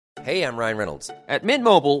Hey, I'm Ryan Reynolds. At Mint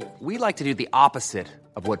Mobile, we like to do the opposite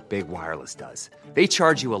of what Big Wireless does. They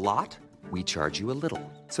charge you a lot, we charge you a little.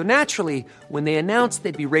 So naturally, when they announced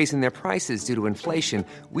they'd be raising their prices due to inflation,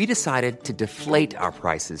 we decided to deflate our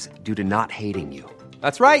prices due to not hating you.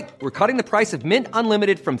 That's right. We're cutting the price of Mint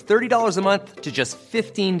Unlimited from $30 a month to just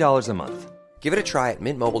 $15 a month. Give it a try at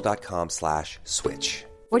mintmobile.com/switch.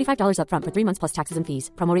 $45 up front for 3 months plus taxes and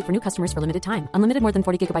fees. Promo rate for new customers for limited time. Unlimited more than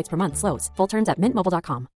 40 gigabytes per month. Slows full terms at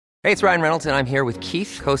mintmobile.com. Hey, it's Ryan Reynolds, and I'm here with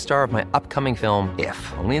Keith, co-star of my upcoming film, If,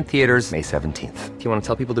 only in theaters May 17th. Do you want to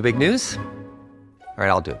tell people the big news? All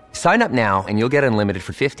right, I'll do it. Sign up now and you'll get unlimited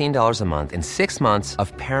for $15 a month and 6 months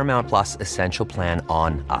of Paramount Plus Essential Plan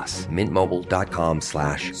on us.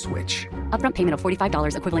 mintmobile.com/switch. Upfront payment of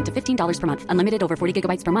 $45 equivalent to $15 per month. Unlimited over 40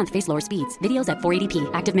 gigabytes per month. Face lower speeds. Videos at 480p.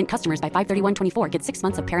 Active Mint customers by 531.24 get 6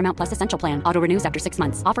 months of Paramount Plus Essential Plan. Auto renews after 6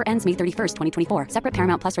 months. Offer ends May 31st, 2024. Separate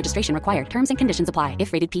Paramount Plus registration required. Terms and conditions apply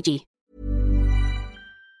if rated PG.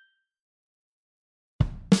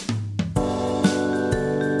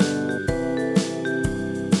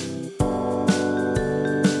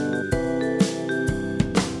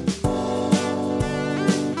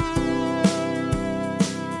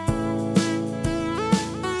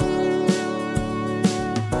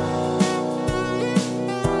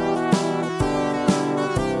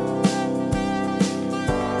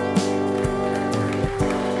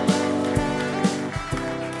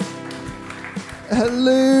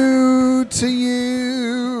 Hello to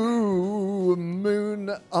you,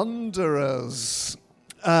 moon underers.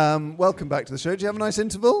 Welcome back to the show. Did you have a nice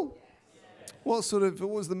interval? What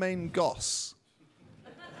was the main goss?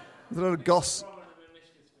 Was there a goss?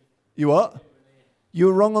 You what? You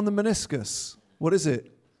were wrong on the meniscus. What is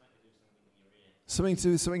it?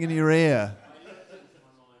 Something in your ear.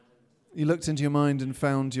 You looked into your mind and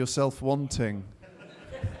found yourself wanting.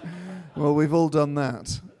 Well, we've all done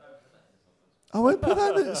that. I won't put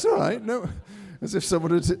that. It's all right. No, as if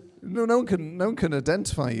someone had. No one can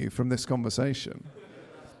identify you from this conversation.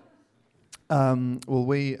 Well,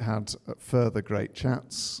 we had further great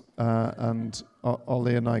chats, and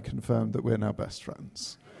Olly and I confirmed that we're now best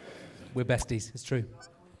friends. We're besties. It's true.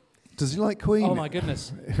 Does he like Queen? Oh my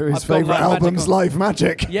goodness! His favourite album's Live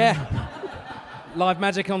Magic. Yeah, Live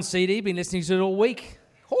Magic on CD. Been listening to it all week.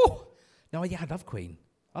 Oh, no, yeah, I love Queen.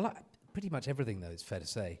 I like pretty much everything, though. It's fair to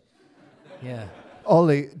say. Yeah.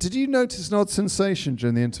 Olly, did you notice an odd sensation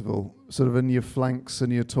during the interval, sort of in your flanks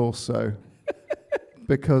and your torso?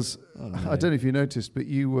 Because I don't know if you noticed, but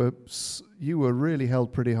you were really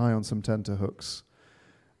held pretty high on some tenterhooks,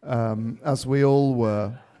 as we all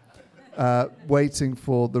were, waiting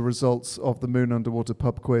for the results of the Moon Underwater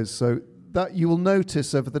pub quiz. So that you will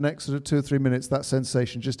notice over the next sort of 2 or 3 minutes that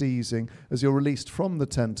sensation just easing as you're released from the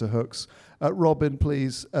tenterhooks. Robin,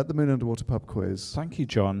 please, at the Moon Underwater pub quiz. Thank you,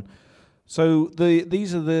 John. So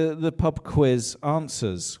these are the pub quiz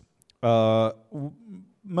answers.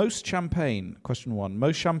 Most champagne, question 1.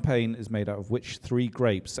 Most champagne is made out of which 3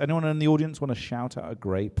 grapes? Anyone in the audience want to shout out a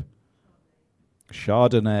grape?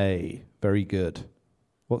 Chardonnay. Very good.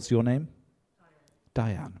 What's your name?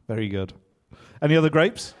 Diane. Very good. Any other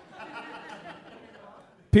grapes?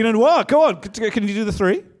 Pinot Noir. Go on. Can you do the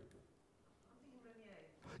 3?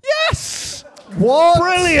 Yes! What?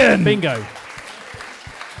 Brilliant! Bingo.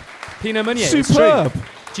 Pinot Meunier. Superb.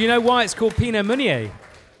 Do you know why it's called Pinot Meunier?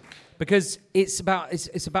 Because it's about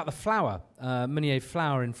the flower, Meunier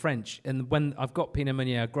flower in French. And when I've got Pinot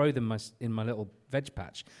Meunier, I grow them in my little veg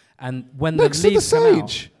patch. And when next the leaves to the come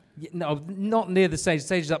sage. out, no, not near the sage. The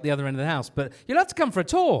sage is up the other end of the house. But you'll have to come for a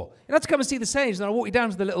tour. You'll have to come and see the sage, and I'll walk you down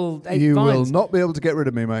to the little 8 You vines. will not be able to get rid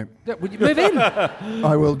of me, mate. Would you move in?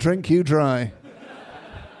 I will drink you dry.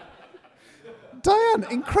 Diane,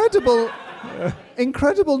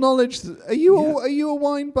 incredible knowledge. Are you a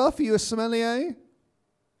wine buff? Are you a sommelier?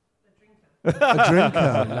 A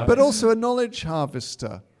drinker. But also a knowledge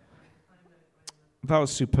harvester. That was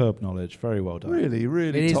superb knowledge. Very well done. Really,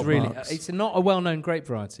 It is top really. marks. It's not a well-known grape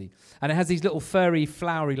variety, and it has these little furry,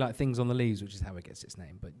 flowery-like things on the leaves, which is how it gets its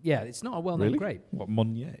name. But yeah, it's not a well-known grape. What,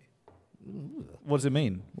 Meunier? What does it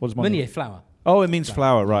mean? What does Meunier? Meunier flower. Oh, it means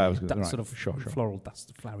flower, right? I was That right. sort of sure. floral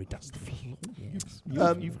dust, flowery dust. Yes.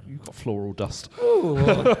 You've got floral dust.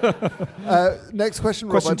 Next question,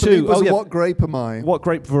 Rob. Question I believe 2. was, Oh, yeah. what grape am I? What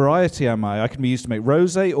grape variety am I? I can be used to make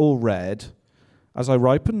rosé or red. As I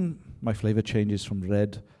ripen, my flavour changes from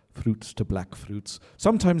red fruits to black fruits.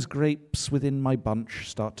 Sometimes grapes within my bunch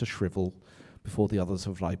start to shrivel before the others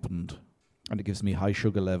have ripened, and it gives me high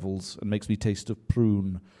sugar levels and makes me taste of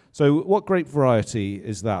prune. So what grape variety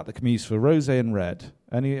is that can be used for rosé and red?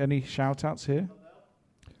 Any shout-outs here?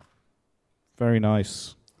 Very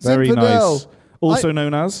nice. Very Zinfandel. nice. Also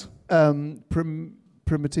known as?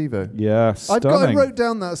 Primitivo. Yeah, I stunning. wrote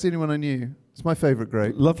down that. That's the only one I knew. It's my favourite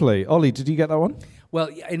grape. Lovely. Ollie, did you get that one? Well,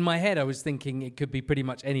 in my head, I was thinking it could be pretty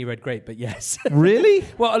much any red grape, but yes. Really?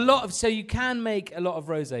 Well, so you can make a lot of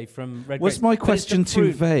rosé from red grape. Was my question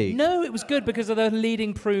too vague? No, it was good because of the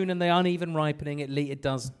leading prune and the uneven ripening. It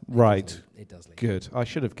does. Right. It does lead. Good. I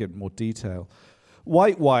should have given more detail.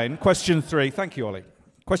 White wine. Question 3. Thank you, Ollie.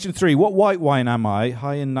 Question 3. What white wine am I?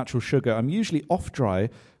 High in natural sugar. I'm usually off-dry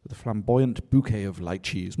with a flamboyant bouquet of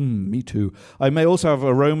lychees. Me too. I may also have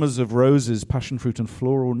aromas of roses, passion fruit, and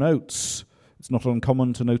floral notes. It's not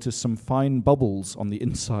uncommon to notice some fine bubbles on the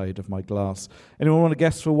inside of my glass. Anyone want to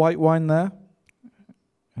guess for white wine there?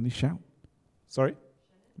 Any shout? Sorry?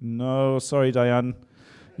 No, sorry, Diane.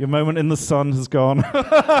 Your moment in the sun has gone.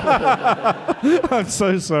 I'm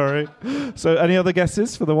so sorry. So, any other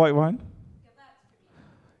guesses for the white wine?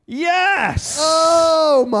 Yes!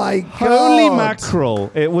 Oh, my God. Holy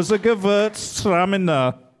mackerel. It was a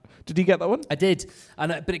Gewürztraminer. Did you get that one? I did,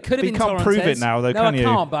 but it could have been. You can't Torrentes. prove it now, though, can you?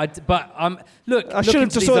 No, I can't. But look. I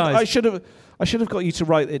should have got you to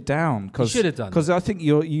write it down. You should have done. Because I think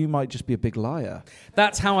you might just be a big liar.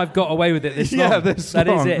 That's how I've got away with it this long. That is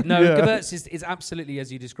it. No, Gewürz is absolutely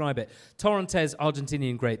as you describe it. Torrentes,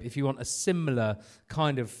 Argentinian grape, if you want a similar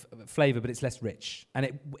kind of flavour, but it's less rich.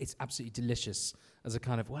 And it's absolutely delicious as a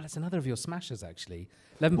kind of, it's another of your smashers, actually.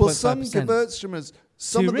 11.5%. Well, some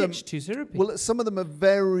Gewürztramers, too syrupy. Well, some of them are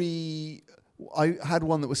very... I had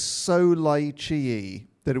one that was so lychee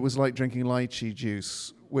that it was like drinking lychee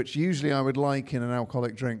juice, which usually I would like in an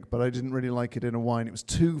alcoholic drink, but I didn't really like it in a wine. It was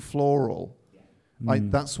too floral.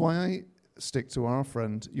 That's why I stick to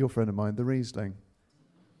your friend of mine, the Riesling.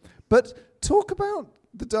 But talk about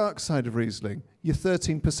the dark side of Riesling, your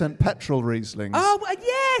 13% petrol Rieslings. Oh,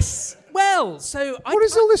 yes! Well, so... What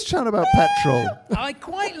is all this chat about petrol? I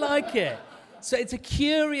quite like it. So it's a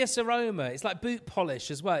curious aroma. It's like boot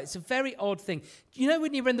polish as well. It's a very odd thing. You know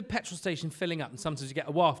when you're in the petrol station filling up and sometimes you get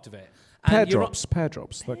a waft of it? Pear drops. Pear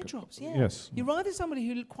drops, yeah. Yes. You're either somebody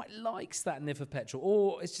who quite likes that nib of petrol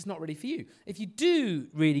or it's just not really for you. If you do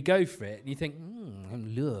really go for it and you think,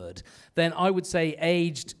 I'm lured, then I would say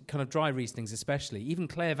aged kind of dry Rieslings especially, even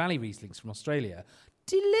Clare Valley Rieslings from Australia,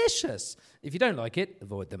 delicious. If you don't like it,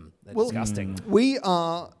 avoid them. They're disgusting. We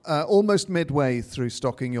are almost midway through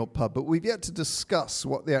stocking your pub, but we've yet to discuss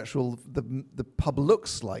what the pub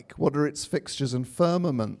looks like. What are its fixtures and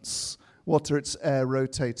firmaments? What are its air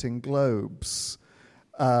rotating globes?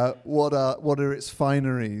 What are its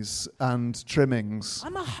fineries and trimmings?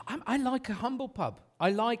 I like a humble pub. I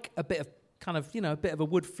like a bit of kind of, a bit of a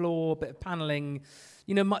wood floor, a bit of panelling.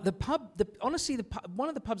 Honestly, one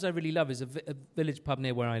of the pubs I really love is a village pub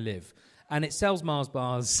near where I live. And it sells Mars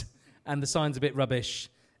bars, and the sign's a bit rubbish,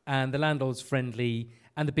 and the landlord's friendly,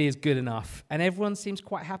 and the beer's good enough, and everyone seems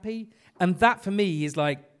quite happy. And that, for me, is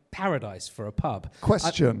like paradise for a pub.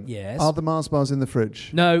 Question. Yes? Are the Mars bars in the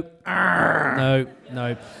fridge? No.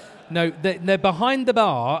 No, they're behind the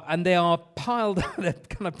bar, and they are they're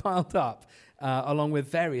kind of piled up. Along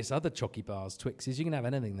with various other chocky bars, Twixes. You can have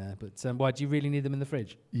anything there, but why do you really need them in the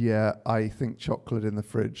fridge? Yeah, I think chocolate in the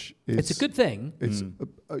fridge is... It's a good thing. It's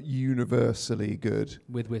universally good.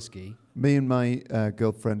 With whiskey. Me and my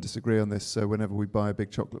girlfriend disagree on this, so whenever we buy a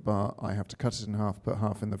big chocolate bar, I have to cut it in half, put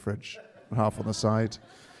half in the fridge, and half on the side.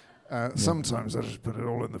 Sometimes I just put it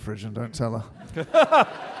all in the fridge and don't tell her.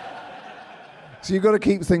 So you've got to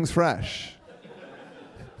keep things fresh.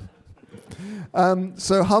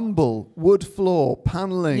 So humble, wood floor,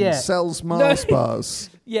 panelling, sells Mars bars.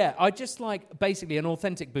 Yeah, I just like basically an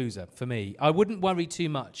authentic boozer for me. I wouldn't worry too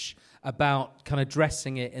much about kind of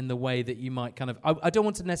dressing it in the way that you might kind of... I don't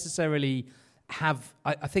want to necessarily have,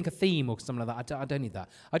 I think, a theme or something like that. I don't need that.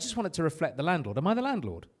 I just want it to reflect the landlord. Am I the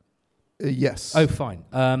landlord? Yes. Oh, fine.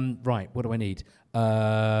 Right, what do I need?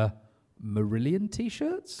 Marillion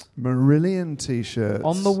T-shirts? Marillion T-shirts.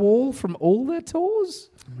 On the wall from all their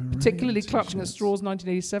tours? Marillion particularly Clutching at Straws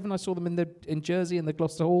 1987. I saw them in Jersey in the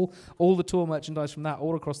Gloucester Hall. All the tour merchandise from that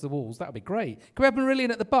all across the walls. That would be great. Can we have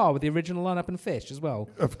Marillion at the bar with the original lineup and fish as well?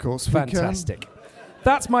 Of course we Fantastic.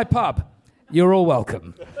 That's my pub. You're all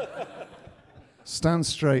welcome. Stand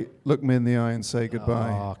straight, look me in the eye and say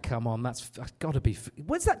goodbye. Oh, come on. That's got to be...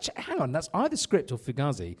 What's that? Hang on. That's either script or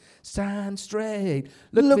Fugazi. Stand straight,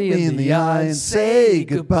 look me in the eye and say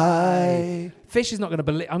goodbye. Fish is not going to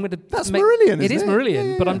believe... That's Marillion, isn't it? It is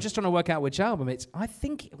Marillion, yeah. but I'm just trying to work out which album it's... I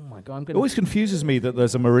think... Oh, my God, I'm going to... It always confuses me that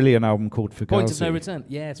there's a Marillion album called Fugazi. Point of No Return.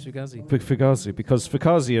 Yeah, it's Fugazi. Fugazi, because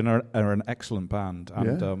Fugazi are an excellent band,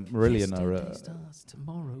 and Marillion are... Starts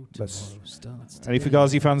tomorrow starts Any today.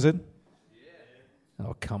 Fugazi fans in?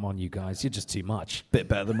 Oh, come on, you guys. You're just too much. Bit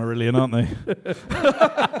better than Marillion, aren't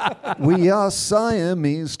they? We are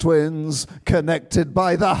Siamese twins connected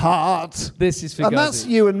by the heart. This is Fugazi. And that's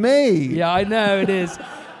you and me. Yeah, I know it is.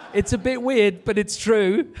 It's a bit weird, but it's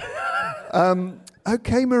true.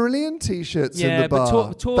 Okay, Marillion T-shirts in the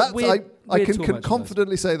bar. But I can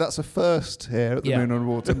confidently say that's a first here at the Moon on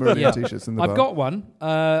Water. Marillion T-shirts in the bar. I've got one.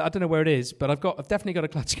 I don't know where it is, but I've definitely got a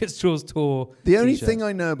Clutch Against Straws tour. The only T-shirt. thing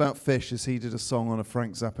I know about Fish is he did a song on a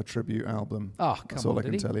Frank Zappa tribute album. Oh, come that's on, all I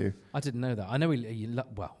can tell you. I didn't know that. I know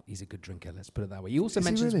he's a good drinker. Let's put it that way. He also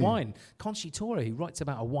mentions really? wine. Conchitora, who writes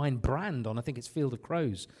about a wine brand on, I think it's Field of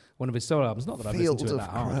Crows, one of his solo albums. Not that I've listened to it that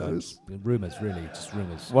hard. Rumours, really, just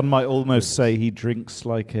rumours. One might almost say he drinks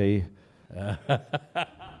like a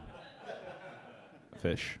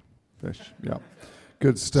fish. Fish, yeah.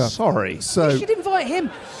 Good stuff. Sorry. So You should invite him.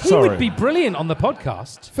 He Sorry. would be brilliant on the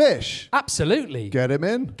podcast. Fish. Absolutely. Get him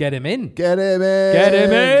in. Get him in. Get him in. Get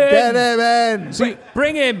him in. Get him in.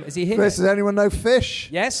 Bring him. Is he here? Fish, does anyone know Fish?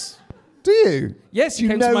 Yes. Do you? Yes, Do you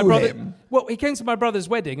came know to my brother. him? Well, he came to my brother's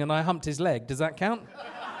wedding and I humped his leg. Does that count?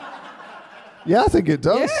 Yeah, I think it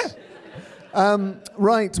does. Yeah.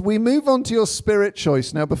 Right, we move on to your spirit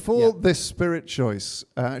choice. Now, before this spirit choice,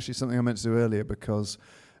 actually something I meant to do earlier because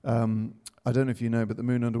I don't know if you know, but the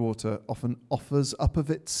Moon Underwater often offers up of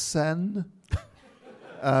its sen.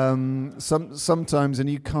 Sometimes, and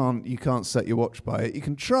you can't set your watch by it. You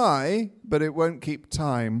can try, but it won't keep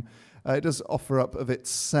time. It does offer up of its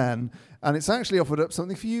sen, and it's actually offered up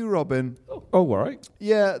something for you, Robin. Oh, all right.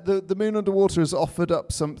 Yeah, the Moon Underwater has offered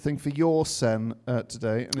up something for your sen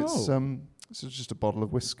today, and it's just a bottle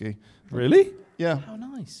of whiskey. Really? Yeah. How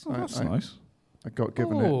nice. Oh, that's nice. I got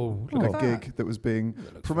given look it at a gig that was being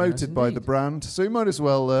promoted nice by indeed. the brand, so you might as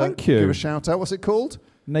well Thank you. give a shout out. What's it called?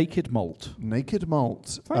 Naked malt. Naked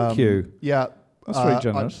Malt. Thank you. Yeah. That's very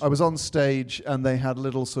generous. I was on stage and they had a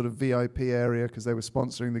little sort of VIP area because they were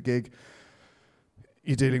sponsoring the gig.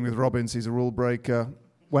 You're dealing with Robbins, he's a rule breaker.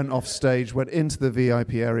 Went off stage, went into the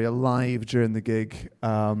VIP area live during the gig,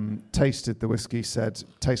 tasted the whiskey, said,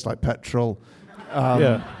 tastes like petrol.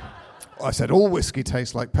 I said, all whiskey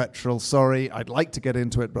tastes like petrol. Sorry, I'd like to get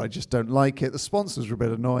into it, but I just don't like it. The sponsors were a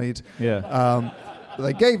bit annoyed. Yeah. But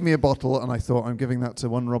they gave me a bottle, and I thought, I'm giving that to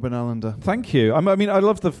one Robin Allender. Thank you. I mean, I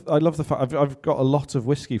love the fact I've got a lot of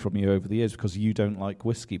whiskey from you over the years because you don't like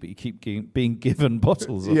whiskey, but you keep being given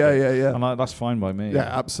bottles of it. Yeah. And that's fine by me. Yeah,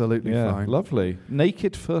 absolutely fine. Lovely.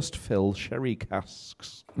 Naked first fill sherry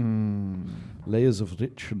casks. Layers of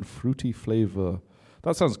rich and fruity flavour.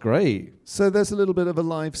 That sounds great. So there's a little bit of a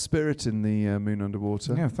live spirit in the Moon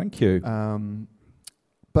Underwater. Yeah, thank you.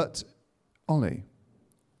 But, Ollie,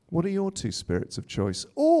 what are your two spirits of choice?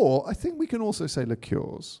 Or I think we can also say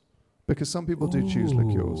liqueurs, because some people do choose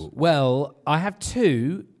liqueurs. Well, I have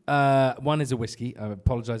two. One is a whiskey. I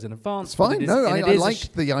apologise in advance. It's fine. I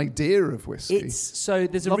like the idea of whiskey. So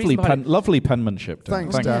there's a lovely reason behind it. lovely penmanship.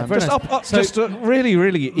 Thanks, Thank Dan. you. Just really,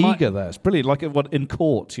 really eager there. It's brilliant. Like what in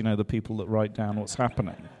court, the people that write down what's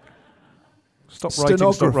happening. Stop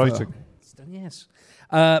writing. Yes.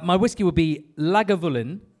 My whiskey would be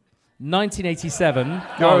Lagavulin, 1987.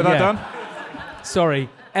 Go with that, Dan. Sorry.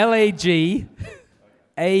 Lagavulin,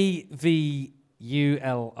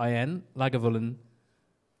 Lagavulin.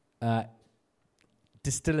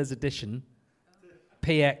 Distiller's Edition,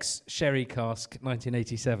 PX Sherry Cask,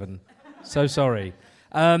 1987. So sorry.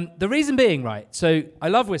 The reason being, right, so I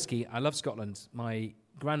love whiskey, I love Scotland. My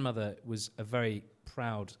grandmother was a very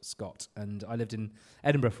proud Scot, and I lived in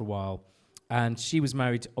Edinburgh for a while, and she was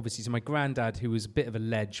married, obviously, to my granddad, who was a bit of a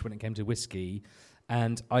ledge when it came to whiskey,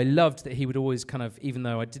 and I loved that he would always kind of, even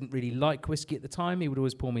though I didn't really like whiskey at the time, he would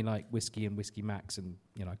always pour me like whiskey and Whiskey Max, and,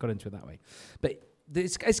 I got into it that way. But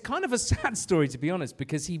it's kind of a sad story, to be honest,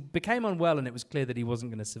 because he became unwell and it was clear that he wasn't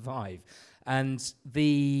going to survive. And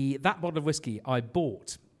that bottle of whiskey I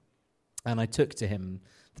bought and I took to him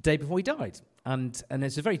the day before he died. And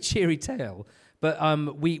it's a very cheery tale. But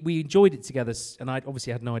we enjoyed it together, and I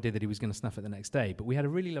obviously had no idea that he was going to snuff it the next day. But we had a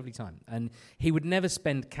really lovely time, and he would never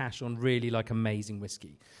spend cash on really amazing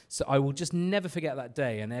whiskey. So I will just never forget that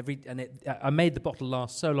day. I made the bottle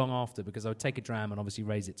last so long after because I would take a dram and obviously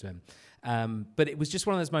raise it to him. But it was just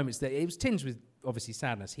one of those moments that it was tinged with obviously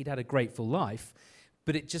sadness. He'd had a grateful life,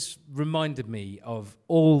 but it just reminded me of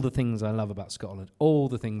all the things I love about Scotland, all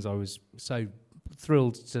the things I was so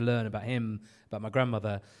thrilled to learn about him, about my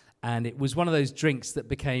grandmother. And it was one of those drinks that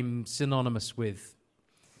became synonymous with,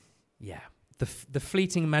 the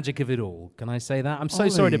fleeting magic of it all. Can I say that? I'm so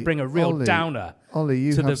sorry to bring a real downer. Ollie,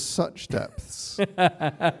 you have such depths.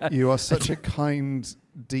 You are such a kind,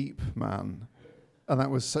 deep man. And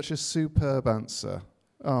that was such a superb answer.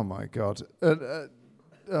 Oh, my God.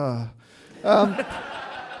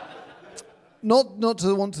 Not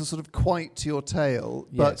to want to sort of quite your tail,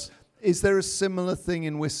 but Yes. is there a similar thing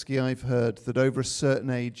in whiskey I've heard that over a certain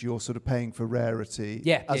age you're sort of paying for rarity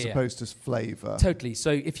as opposed to flavour? Totally.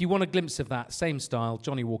 So if you want a glimpse of that same style,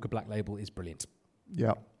 Johnny Walker Black Label is brilliant.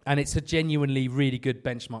 Yeah. And it's a genuinely really good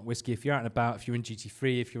benchmark whiskey. If you're out and about, if you're in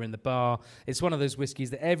duty-free, if you're in the bar, it's one of those whiskies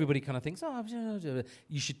that everybody kind of thinks,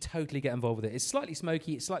 you should totally get involved with it. It's slightly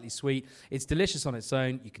smoky, it's slightly sweet, it's delicious on its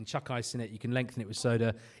own. You can chuck ice in it, you can lengthen it with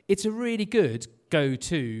soda. It's a really good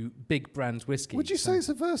go-to big brand whiskey. Would you say it's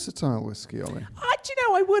a versatile whiskey, Ollie? Do you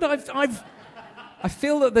know, I would. I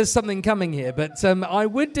feel that there's something coming here, but I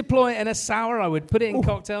would deploy it in a sour. I would put it in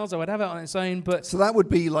cocktails. I would have it on its own. But so that would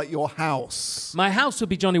be like your house. My house would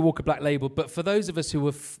be Johnny Walker Black Label. But for those of us who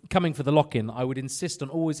were coming for the lock-in, I would insist on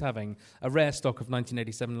always having a rare stock of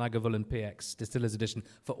 1987 Lagavulin PX Distillers Edition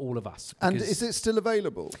for all of us. And is it still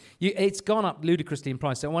available? It's gone up ludicrously in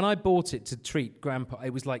price. So when I bought it to treat Grandpa,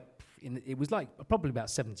 it was like probably about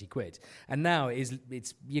 70 quid, and now it's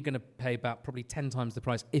you're going to pay about probably 10 times the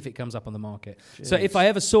price if it comes up on the market. Jeez. So if I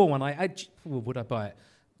ever saw one, would I buy it?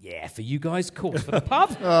 Yeah, for you guys, of course. For the pub?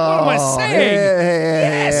 What am I saying?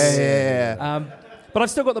 Yes. But I've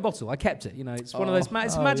still got the bottle. I kept it. You know, it's one of those.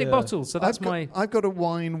 It's a magic bottle. So I've got a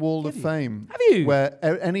wine wall of fame. Have you? Where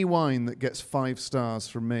any wine that gets 5 stars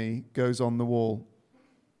from me goes on the wall,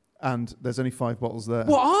 and there's only 5 bottles there.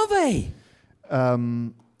 What are they?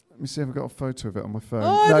 Let me see if I've got a photo of it on my phone.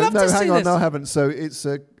 Oh, I'd love to see hang on, this. no, I haven't. So it's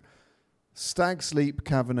a Stag's Leap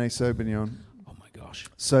Cabernet Sauvignon. Oh my gosh!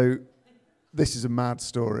 So this is a mad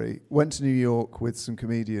story. Went to New York with some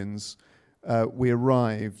comedians. We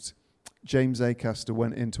arrived. James Acaster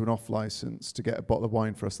went into an off-license to get a bottle of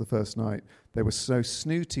wine for us the first night. They were so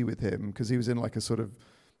snooty with him because he was in like a sort of,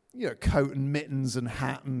 coat and mittens and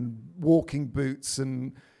hat and walking boots,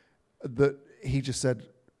 and that he just said,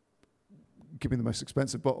 give me the most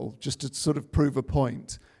expensive bottle, just to sort of prove a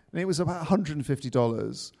point. And it was about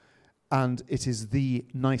 $150, and it is the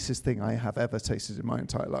nicest thing I have ever tasted in my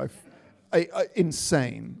entire life.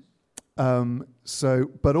 Insane.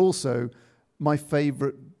 But also, my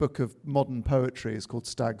favourite book of modern poetry is called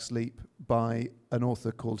Stag's Leap by an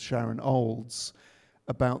author called Sharon Olds,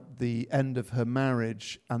 about the end of her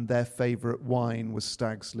marriage, and their favourite wine was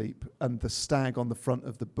Stag's Leap. And the stag on the front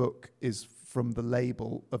of the book is from the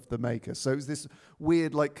label of the maker. So it's this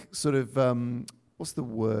weird, like, sort of, what's the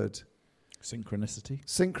word? Synchronicity.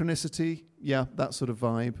 Synchronicity, yeah, that sort of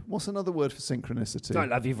vibe. What's another word for synchronicity? I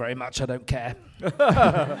love you very much. I don't care. But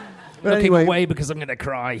Looking anyway, away because I'm going to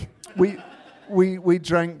cry. We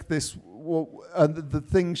drank this, and the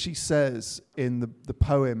thing she says in the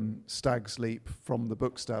poem Stag's Leap from the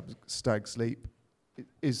book Stag's Leap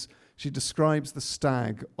is she describes the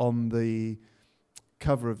stag on the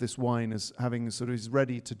cover of this wine as having sort of, he's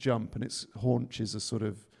ready to jump and its haunches are sort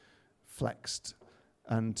of flexed,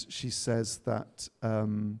 and she says that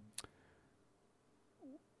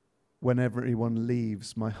when everyone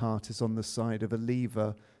leaves, my heart is on the side of the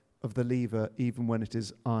lever, even when it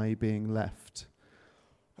is I being left.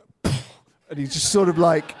 And he's just sort of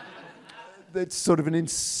like, it's sort of an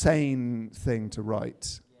insane thing to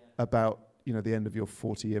write about, the end of your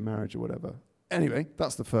 40-year marriage or whatever. Anyway,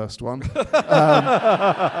 that's the first one.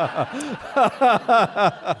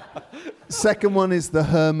 Second one is the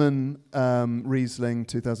Hermann Riesling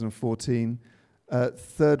 2014.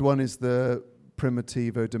 Third one is the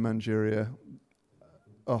Primitivo de Manchuria.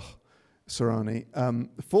 Serrani.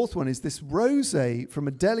 The fourth one is this rosé from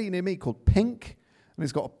a deli near me called Pink, and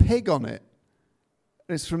it's got a pig on it.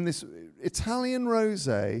 And it's from this Italian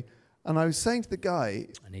rosé. And I was saying to the guy,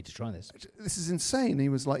 I need to try this. This is insane. He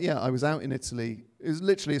was like, yeah, I was out in Italy. It was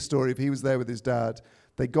literally a story of he was there with his dad.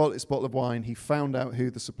 They got this bottle of wine. He found out who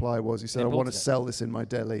the supplier was. He said, I want to sell this in my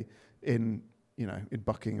deli in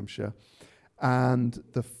Buckinghamshire. And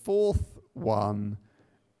the fourth one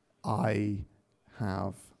I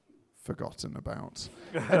have forgotten about.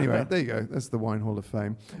 Anyway, there you go. There's the Wine Hall of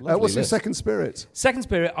Fame. What's your second spirit? Second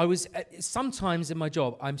spirit, I was sometimes in my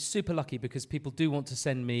job, I'm super lucky because people do want to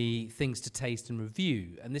send me things to taste and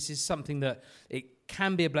review. And this is something that it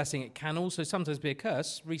can be a blessing. It can also sometimes be a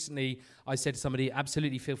curse. Recently, I said to somebody,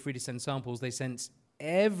 absolutely feel free to send samples. They sent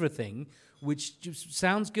everything, which just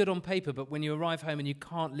sounds good on paper, but when you arrive home and you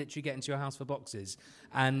can't literally get into your house for boxes,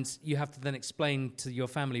 and you have to then explain to your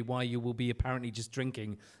family why you will be apparently just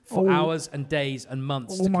drinking for hours and days and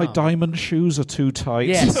months to my come. diamond shoes are too tight.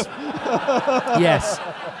 Yes.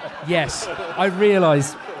 Yes. I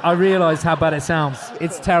realise how bad it sounds.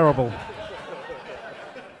 It's terrible.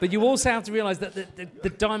 But you also have to realise that the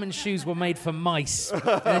diamond shoes were made for mice.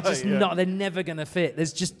 They're just not. They're never going to fit.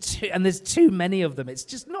 There's just there's too many of them. It's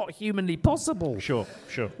just not humanly possible. Sure.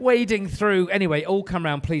 Wading through. Anyway, all come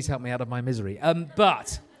round. Please help me out of my misery.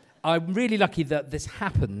 But I'm really lucky that this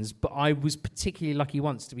happens. But I was particularly lucky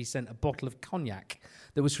once to be sent a bottle of cognac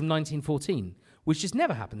that was from 1914, which just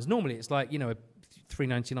never happens. Normally, it's like a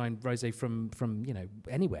 $3.99 rosé from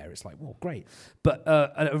anywhere. It's like, well, great. But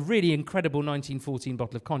a really incredible 1914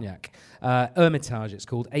 bottle of cognac, Hermitage, it's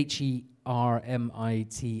called, Hermitage. Can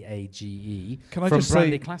I from just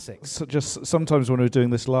Brandy say, Classics. just sometimes when we're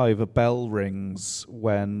doing this live, a bell rings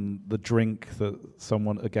when the drink that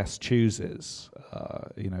a guest chooses,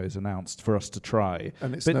 is announced for us to try.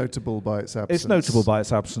 And it's notable by its absence. It's notable by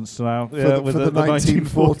its absence now. For the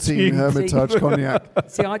 1914 Hermitage cognac.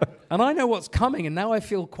 See, I know what's coming, and now I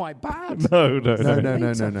feel quite bad. No.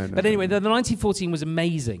 But anyway, the 1914 was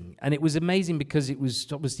amazing, and it was amazing because it was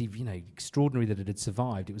obviously extraordinary that it had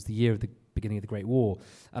survived. It was the year of the beginning of the Great War,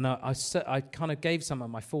 and I kind of gave some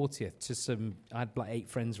on my 40th to some. I had like 8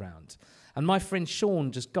 friends round, and my friend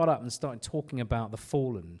Sean just got up and started talking about the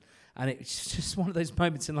fallen. And it's just one of those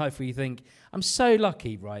moments in life where you think, I'm so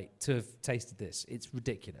lucky, right, to have tasted this. It's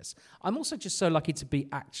ridiculous. I'm also just so lucky to be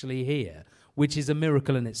actually here, which is a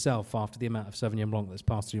miracle in itself after the amount of Sauvignon Blanc that's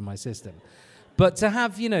passed through my system. But to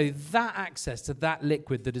have, that access to that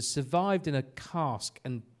liquid that has survived in a cask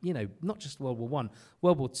and, not just World War I,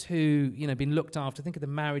 World War II, been looked after. Think of the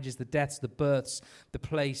marriages, the deaths, the births, the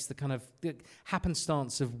place, the kind of the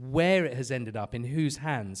happenstance of where it has ended up, in whose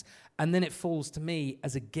hands. And then it falls to me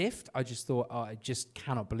as a gift. I just thought, I just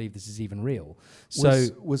cannot believe this is even real. So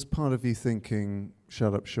was part of you thinking,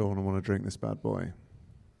 shut up, Sean, I want to drink this bad boy?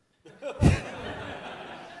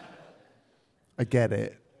 I get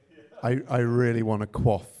it. I really want to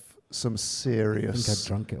quaff some serious... I think I'd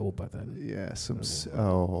drunk it all by then. Yeah,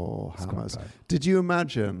 hammers. Did you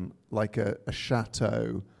imagine like a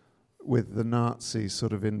chateau with the Nazis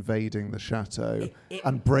sort of invading the chateau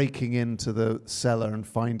and breaking into the cellar and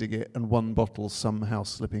finding it, and one bottle somehow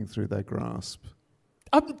slipping through their grasp?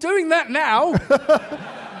 I'm doing that now.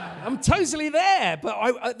 I'm totally there.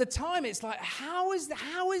 But at the time, it's like, how is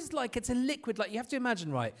like, it's a liquid. Like, you have to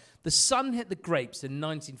imagine, right, the sun hit the grapes in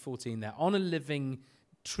 1914. They're on a living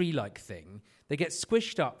tree-like thing. They get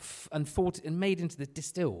squished up and made into the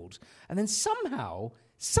distilled. And then somehow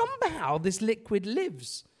this liquid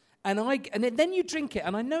lives. And then you drink it.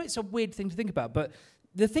 And I know it's a weird thing to think about, but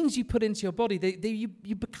the things you put into your body,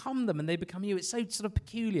 you become them and they become you. It's so sort of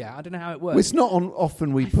peculiar. I don't know how it works. Well, it's not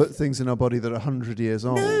often we put things in our body that are 100 years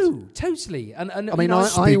old. No, totally. And I mean, I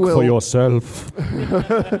speak will... for yourself.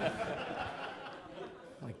 My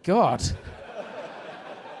God.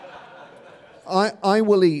 I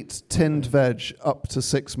will eat tinned veg up to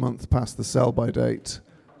 6 months past the sell-by date,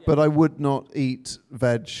 but I would not eat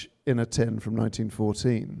veg in a tin from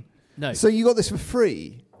 1914. No. So you got this for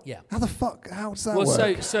free? Yeah. How does that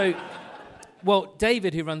work? Well,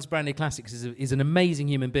 David, who runs Brandy Classics, is an amazing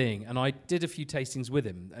human being, and I did a few tastings with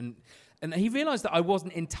him, and he realised that I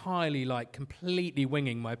wasn't entirely, like, completely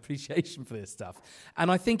winging my appreciation for this stuff. And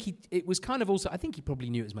I think it was kind of also, I think he probably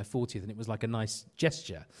knew it was my 40th, and it was like a nice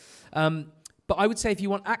gesture. But I would say if you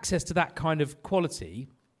want access to that kind of quality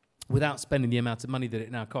without spending the amount of money that it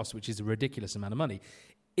now costs, which is a ridiculous amount of money,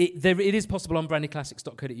 it is possible on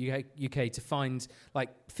brandyclassics.co.uk to find like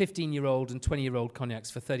 15-year-old and 20-year-old cognacs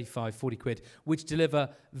for 35, 40 quid, which deliver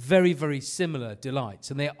very, very similar delights.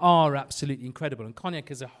 And they are absolutely incredible. And cognac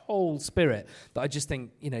is a whole spirit that I just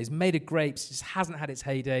think, is made of grapes, just hasn't had its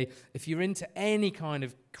heyday. If you're into any kind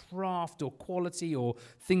of craft or quality or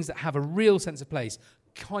things that have a real sense of place,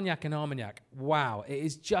 Cognac and Armagnac, wow, it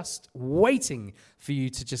is just waiting for you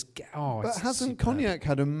to just get... But hasn't cognac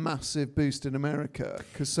had a massive boost in America?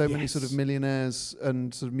 Because so many sort of millionaires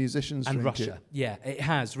and sort of musicians and drink Russia. it. Yeah, it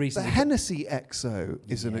has recently. The Hennessy XO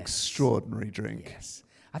is an extraordinary drink. Yes.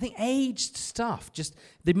 I think aged stuff, just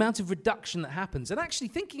the amount of reduction that happens. And actually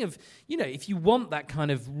thinking of, if you want that kind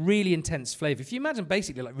of really intense flavour, if you imagine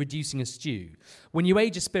basically like reducing a stew, when you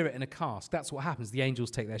age a spirit in a cask, that's what happens. The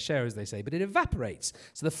angels take their share, as they say, but it evaporates.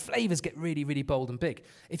 So the flavours get really, really bold and big.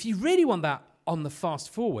 If you really want that on the fast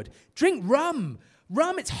forward, drink rum.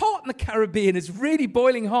 Rum, it's hot in the Caribbean. It's really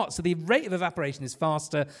boiling hot, so the rate of evaporation is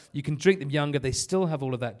faster. You can drink them younger. They still have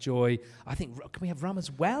all of that joy. I think, can we have rum as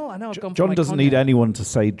well? I know I've gone for John doesn't need anyone to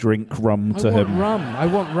say drink rum to him. I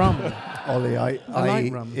want rum. Ollie, I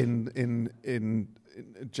like rum. In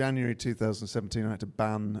January 2017, I had to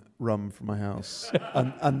ban rum from my house,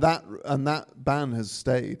 and that ban has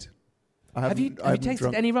stayed. Have you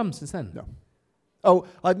tasted any rum since then? No. Oh,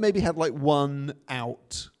 I've maybe had like one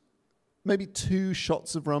out maybe 2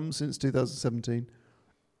 shots of rum since 2017.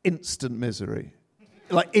 Instant misery.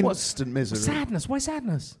 Like instant misery. Sadness. Why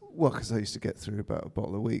sadness? Well, because I used to get through about a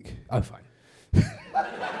bottle a week. Oh, fine.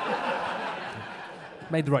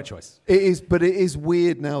 Made the right choice. It is, but it is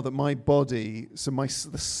weird now that my body,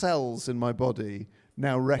 the cells in my body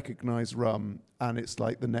now recognise rum, and it's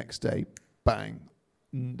like the next day, bang,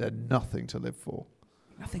 there's nothing to live for.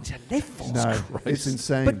 Nothing to live for? No, it's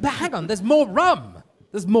insane. But hang on, there's more rum.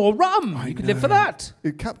 There's more rum. You could live for that.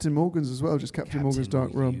 Captain Morgan's as well, just Captain Morgan's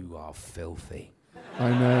dark rum. You are filthy. I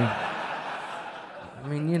know. I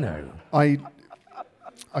mean, you know. I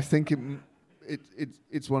think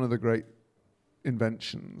it's one of the great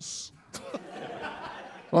inventions.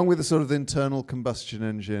 Along with the sort of the internal combustion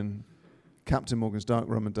engine, Captain Morgan's dark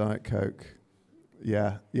rum and Diet Coke.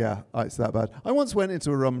 Yeah, it's that bad. I once went into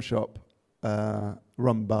a rum shop,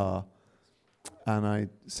 rum bar, and I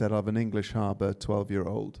said, I have an English Harbour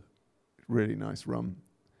 12-year-old, really nice rum.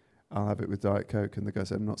 I'll have it with Diet Coke. And the guy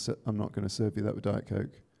said, I'm not going to serve you that with Diet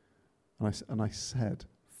Coke. And I said,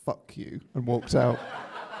 fuck you, and walked out.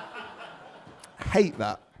 Hate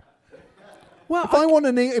that. Well, if I want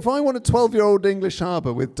a 12-year-old English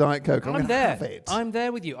Harbour with Diet Coke, I'm going to have it. I'm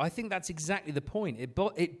there with you. I think that's exactly the point.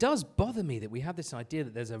 It does bother me that we have this idea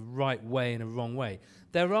that there's a right way and a wrong way.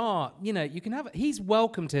 There are, you can have. He's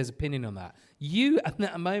welcome to his opinion on that. You, at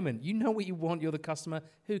that moment, you know what you want. You're the customer.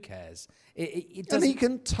 Who cares? And he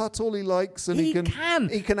can tut all he likes, and he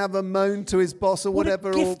can have a moan to his boss or whatever.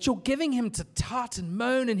 What a gift you're giving him to tut and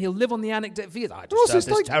moan, and he'll live on the anecdote. I just served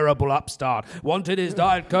this terrible upstart. Wanted his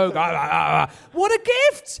Diet Coke. What a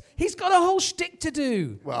gift! He's got a whole shtick to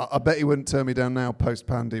do. Well, I bet he wouldn't turn me down now,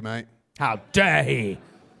 post-pandy, mate. How dare he?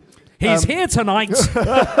 He's here tonight.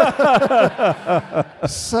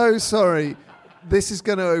 So sorry. This is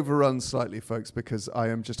going to overrun slightly, folks, because I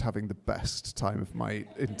am just having the best time of my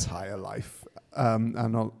entire life. And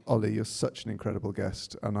Olly, you're such an incredible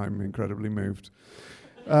guest, and I'm incredibly moved.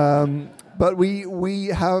 But we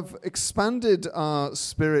have expanded our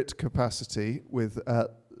spirit capacity with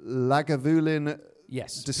Lagavulin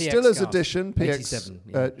Distiller's PX Edition,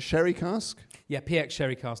 PX Sherry Cask. Yeah, PX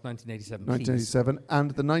Sherry Cask, 1987. 1987,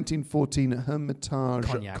 and the 1914 Hermitage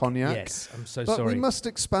Cognac. Yes, I'm so but sorry. But we must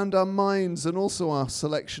expand our minds and also our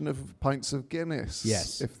selection of pints of Guinness.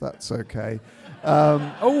 Yes. If that's okay.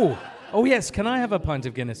 Oh, yes, can I have a pint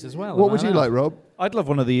of Guinness as well? What would you like, Rob? I'd love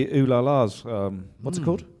one of the Ooh La Las. What's it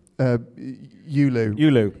called?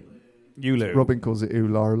 Yulu. Yulu. Robin calls it Ooh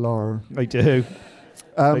La La. I do.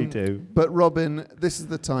 I do. But Robin, this is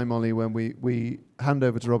the time, Olly, when we hand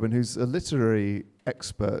over to Robin, who's a literary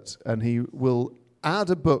expert, and he will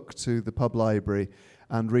add a book to the pub library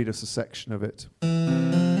and read us a section of it. Oh,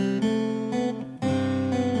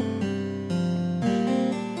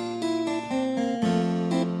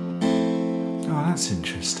 that's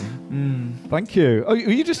interesting. Thank you. Oh,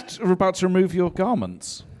 you just were about to remove your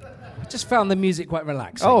garments? I just found the music quite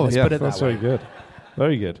relaxing. Oh, Let's yeah, put it that's that way. very good.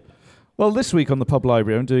 Very good. Well, this week on the Pub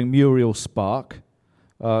Library, I'm doing Muriel Spark.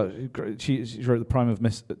 She wrote The Prime of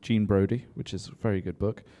Miss Jean Brodie, which is a very good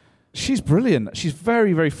book. She's brilliant. She's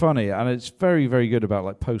very, very funny, and it's very, very good about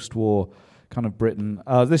like post-war kind of Britain.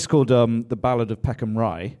 This is called The Ballad of Peckham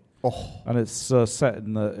Rye, and it's set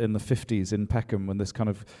in the 50s in Peckham when this kind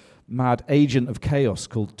of mad agent of chaos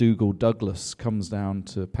called Dougal Douglas comes down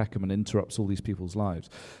to Peckham and interrupts all these people's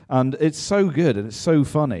lives. And it's so good, and it's so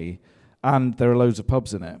funny, and there are loads of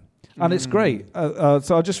pubs in it. And it's great. So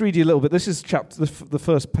I'll just read you a little bit. This is the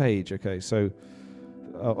first page, okay? So,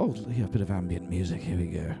 a bit of ambient music. Here we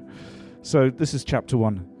go. So this is chapter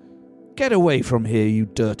 1. "Get away from here, you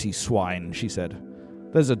dirty swine," she said.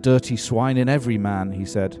 "There's a dirty swine in every man," he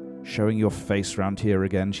said. "Showing your face round here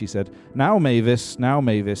again," she said. Now, Mavis,"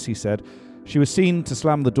 he said. She was seen to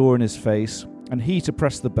slam the door in his face, and he to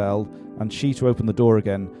press the bell, and she to open the door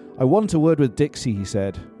again. "I want a word with Dixie," he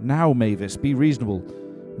said. "Now, Mavis, be reasonable."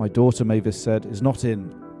 "My daughter," Mavis said, "is not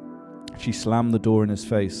in." She slammed the door in his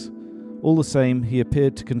face. All the same, he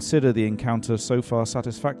appeared to consider the encounter so far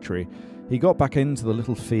satisfactory. He got back into the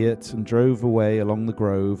little Fiat and drove away along the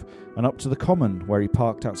Grove and up to the Common, where he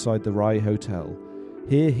parked outside the Rye Hotel.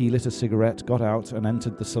 Here he lit a cigarette, got out, and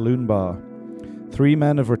entered the saloon bar. 3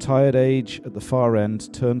 men of retired age at the far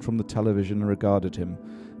end turned from the television and regarded him.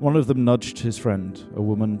 One of them nudged his friend. A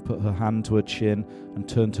woman put her hand to her chin and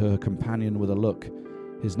turned to her companion with a look.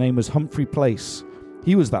 His name was Humphrey Place.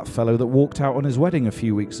 He was that fellow that walked out on his wedding a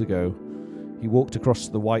few weeks ago. He walked across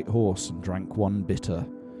to the White Horse and drank one bitter.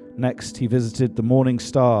 Next, he visited the Morning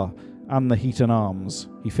Star and the Heaton Arms.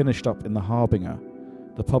 He finished up in the Harbinger.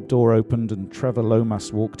 The pub door opened and Trevor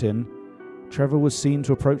Lomas walked in. Trevor was seen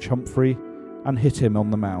to approach Humphrey and hit him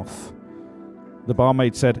on the mouth. The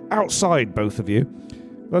barmaid said, "Outside, both of you."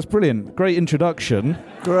 That's brilliant. Great introduction.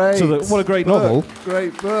 Great. What a great book. novel.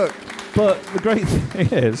 Great book. But the great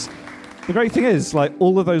thing is, like,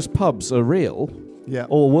 all of those pubs are real. Yeah.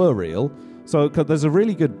 Or were real. So there's a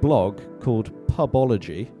really good blog called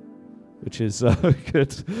Pubology, which is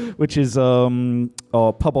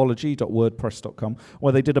pubology.wordpress.com,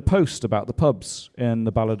 where they did a post about the pubs in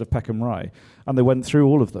the Ballad of Peckham Rye, and they went through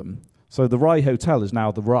all of them. So the Rye Hotel is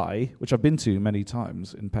now the Rye, which I've been to many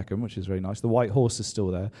times in Peckham, which is very nice. The White Horse is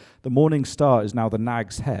still there. The Morning Star is now the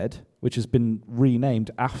Nag's Head, which has been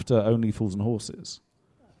renamed after Only Fools and Horses.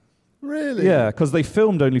 Really? Yeah, because they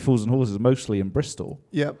filmed Only Fools and Horses mostly in Bristol.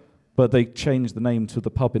 Yep. But they changed the name to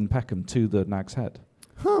the pub in Peckham to the Nag's Head,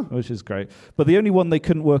 which is great. But the only one they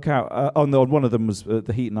couldn't work out, one of them was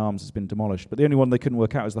the Heat and Arms has been demolished, but the only one they couldn't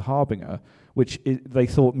work out is the Harbinger, which they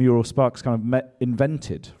thought Muriel Sparks kind of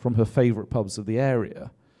invented from her favourite pubs of the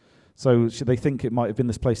area. So they think it might have been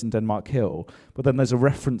this place in Denmark Hill, but then there's a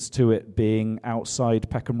reference to it being outside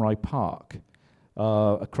Peckham Rye Park,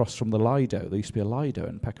 across from the Lido. There used to be a Lido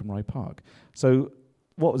in Peckham Rye Park. So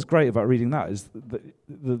what was great about reading that is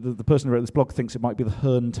the person who wrote this blog thinks it might be the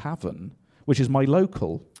Herne Tavern, which is my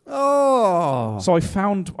local. Oh. So I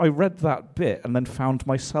read that bit and then found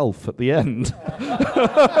myself at the end.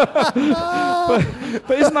 but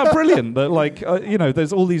isn't that brilliant? That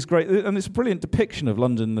there's all these great, and it's a brilliant depiction of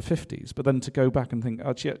London in the 50s. But then to go back and think,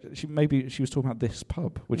 maybe she was talking about this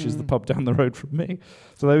pub, which is the pub down the road from me.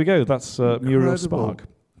 So there we go. That's Muriel Spark.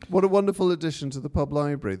 What a wonderful addition to the pub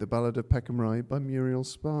library, The Ballad of Peckham Rye by Muriel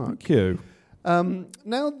Spark. Thank you.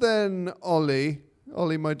 Now then, Olly,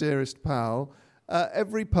 my dearest pal,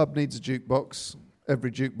 every pub needs a jukebox.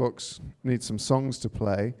 Every jukebox needs some songs to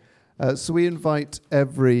play. So we invite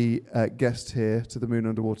every guest here to the Moon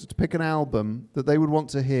Underwater to pick an album that they would want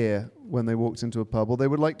to hear when they walked into a pub, or they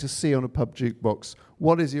would like to see on a pub jukebox.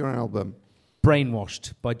 What is your album?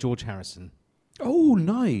 Brainwashed by George Harrison. Oh,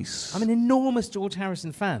 nice. I'm an enormous George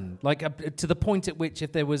Harrison fan, to the point at which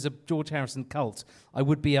if there was a George Harrison cult, I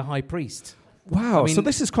would be a high priest. Wow, so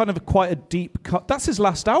this is kind of quite a deep cut. That's his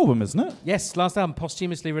last album, isn't it? Yes, last album,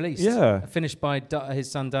 posthumously released. Yeah. Finished by his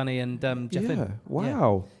son Danny and Jeff Lynne. Yeah,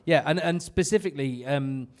 wow. Yeah, and specifically, I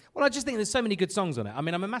just think there's so many good songs on it. I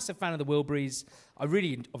mean, I'm a massive fan of the Wilburys. I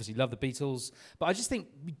really, obviously, love the Beatles. But I just think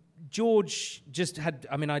George just had,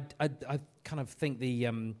 I kind of think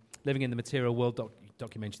the Living in the Material World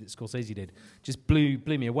documentary that Scorsese did just blew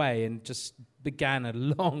me away and just began a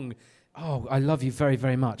long... Oh, I love you very,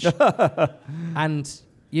 very much. And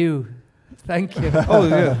you. Thank you. Oh,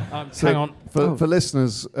 yeah. Hang on. For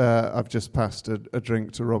listeners, I've just passed a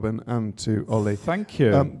drink to Robin and to Olly. Thank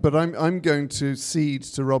you. But I'm going to cede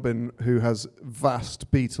to Robin, who has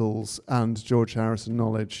vast Beatles and George Harrison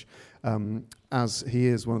knowledge, as he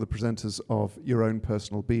is one of the presenters of Your Own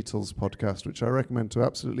Personal Beatles podcast, which I recommend to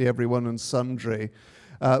absolutely everyone and sundry.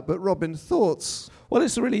 But Robin, thoughts? Well,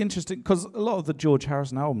 it's really interesting because a lot of the George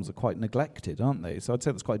Harrison albums are quite neglected, aren't they? So I'd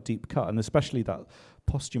say that's quite a deep cut, and especially that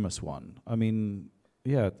posthumous one. I mean,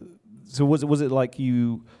 yeah. So was it like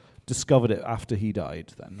you discovered it after he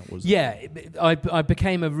died then? Yeah, I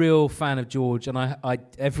became a real fan of George, and I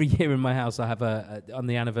every year in my house I have on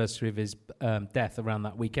the anniversary of his death around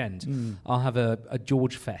that weekend, I'll have a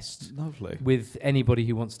George Fest. Lovely. With anybody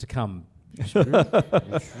who wants to come. He's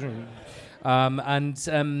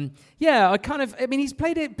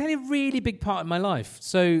played a really big part in my life.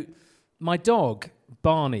 So my dog,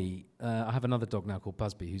 Barney, I have another dog now called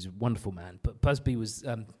Busby, who's a wonderful man, but Busby was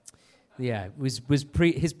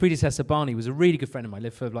his predecessor Barney was a really good friend of mine,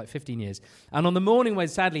 lived for like 15 years. And on the morning when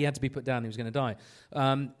sadly he had to be put down, he was going to die,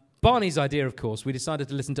 Barney's idea, of course, we decided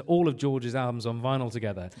to listen to all of George's albums on vinyl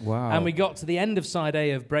together. Wow. And we got to the end of side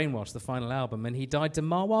A of Brainwash, the final album, and he died to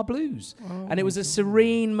Marwah Blues. Oh. And it was a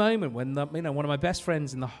serene moment when one of my best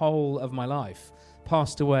friends in the whole of my life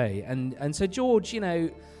passed away. And so George,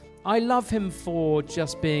 I love him for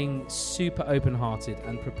just being super open-hearted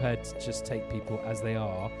and prepared to just take people as they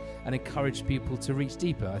are and encourage people to reach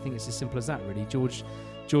deeper. I think it's as simple as that, really. George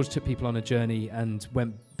took people on a journey and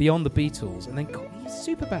went beyond the Beatles and then got his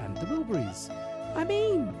super band, the Wilburys. I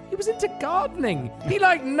mean, he was into gardening. He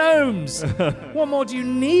liked gnomes. What more do you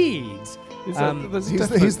need? He's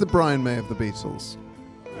the Brian May of the Beatles.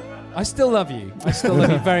 I still love you. I still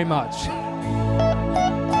love you very much.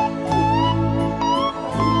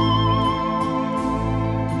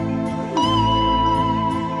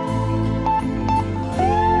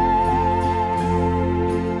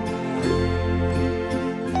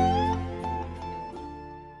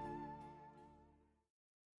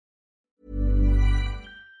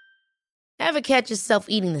 Ever catch yourself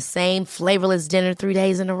eating the same flavorless dinner 3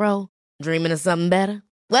 days in a row? Dreaming of something better?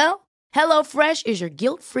 Well, HelloFresh is your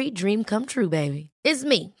guilt-free dream come true, baby. It's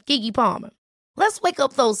me, Keke Palmer. Let's wake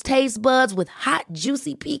up those taste buds with hot,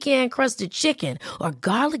 juicy pecan-crusted chicken or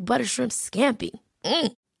garlic butter shrimp scampi.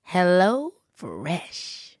 Hello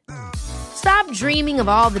Fresh. Stop dreaming of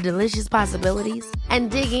all the delicious possibilities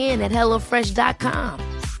and dig in at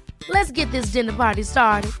HelloFresh.com. Let's get this dinner party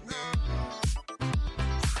started.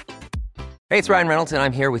 Hey, it's Ryan Reynolds, and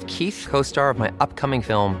I'm here with Keith, co-star of my upcoming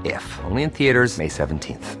film, If, only in theaters May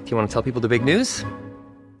 17th. Do you want to tell people the big news?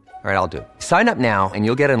 All right, I'll do it. Sign up now and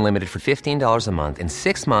you'll get unlimited for $15 a month and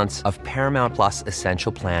 6 months of Paramount Plus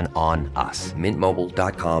Essential Plan on us.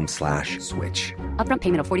 MintMobile.com/switch. Upfront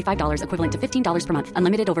payment of $45 equivalent to $15 per month.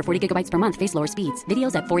 Unlimited over 40 gigabytes per month. Face lower speeds.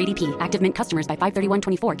 Videos at 480p. Active Mint customers by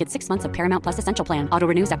 531.24 get 6 months of Paramount Plus Essential Plan. Auto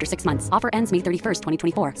renews after 6 months. Offer ends May 31st,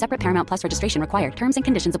 2024. Separate Paramount Plus registration required. Terms and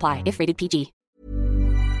conditions apply if rated PG.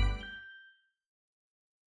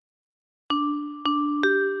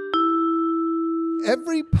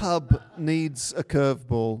 Every pub needs a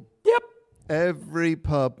curveball. Yep. Every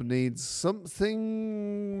pub needs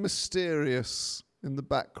something mysterious in the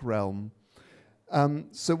back realm.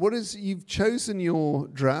 So you've chosen your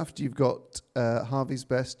draft. You've got Harvey's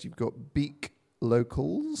Best. You've got Beak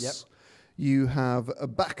Locals. Yep. You have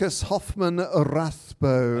Bacchus Hoffman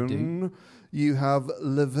Rathbone. You have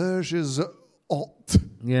Leverge's Ott.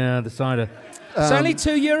 Yeah, the cider. It's only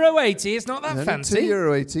 €2.80. It's not that fancy.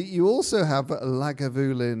 €2.80. You also have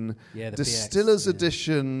Lagavulin Distillers PX,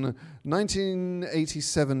 Edition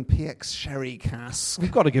 1987 PX Sherry Cask. We've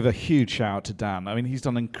got to give a huge shout out to Dan. I mean, he's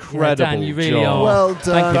done an incredible Dan, you really job. are. Well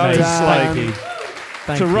done, Thank you, Dan. Thank you.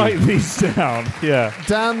 Thank to you. write these down. Yeah.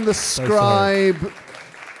 Dan the Scribe,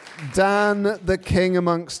 Dan the King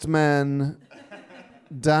amongst men,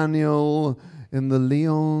 Daniel in the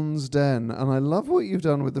Leon's Den. And I love what you've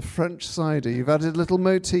done with the French cider. You've added a little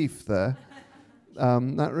motif there.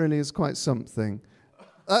 That really is quite something.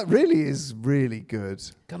 That really is really good.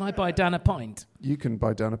 Can I buy Dan a pint? You can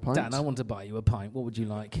buy Dan a pint. Dan, I want to buy you a pint. What would you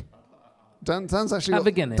like? Dan's actually Have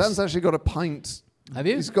a Guinness. Dan's actually got a pint. Have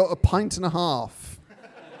you? He's got a pint and a half.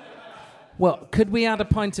 Well, could we add a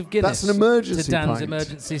pint of Guinness That's an emergency to Dan's pint.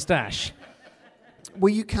 emergency stash?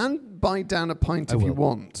 Well, you can buy Dan a pint if you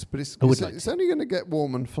want, but it's only going to get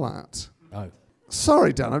warm and flat. Oh.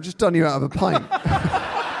 Sorry, Dan, I've just done you out of a pint.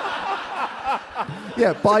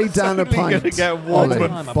 Yeah, buy Dan a pint. Gonna get warm Olly,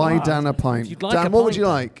 and buy flat. Dan a pint. If you'd like Dan, a what would pint, you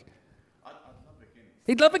then. like?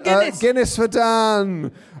 He'd love a Guinness. Guinness for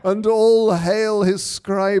Dan, and all hail his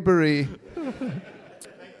scribery.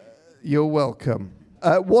 You're welcome.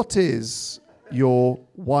 What is your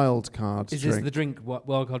wild card Is drink? this the drink,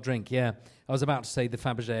 wild card drink? Yeah. I was about to say the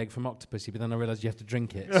Fabergé egg from Octopussy, but then I realised you have to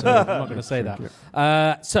drink it, so I'm not going to say that.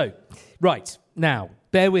 Right, now,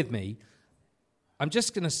 bear with me. I'm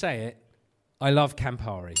just going to say it. I love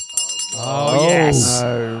Campari. Oh, yes.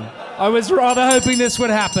 No. I was rather hoping this would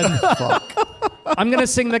happen. I'm going to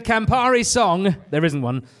sing the Campari song. There isn't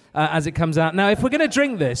one, as it comes out. Now, if we're going to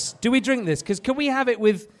drink this, do we drink this? Because can we have it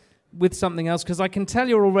with something else? Because I can tell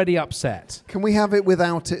you're already upset. Can we have it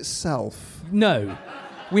without itself? No.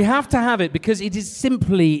 We have to have it because it is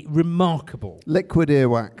simply remarkable. Liquid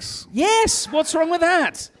earwax. Yes, what's wrong with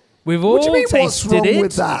that? We've all What do you mean, tasted what's wrong it.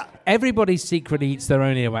 with that? Everybody secretly eats their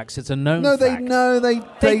own earwax. It's a known No, fact.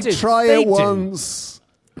 they do. try They it do. once.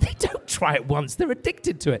 They don't try it once. They're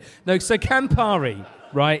addicted to it. No, so Campari,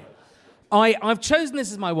 right? I've chosen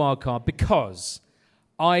this as my wild card because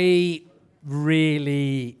I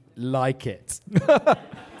really like it.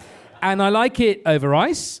 And I like it over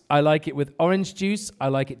ice. I like it with orange juice. I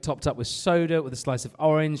like it topped up with soda with a slice of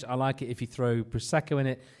orange. I like it if you throw Prosecco in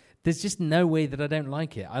it. There's just no way that I don't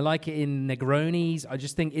like it. I like it in Negronis. I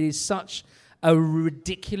just think it is such a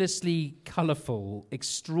ridiculously colourful,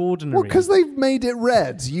 extraordinary... Well, because they've made it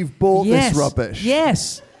red. You've bought this rubbish.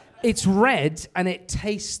 Yes. It's red and it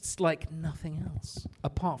tastes like nothing else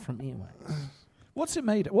apart from earwax. What's it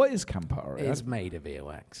made of? What is Campari? It's made of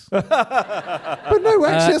earwax. But no,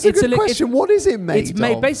 actually, that's a good question. What is it made of? It's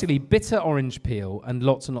made basically bitter orange peel and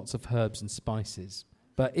lots of herbs and spices.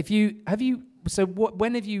 But what do you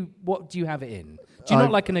have it in? Do you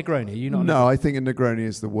not like a Negroni? No, I think a Negroni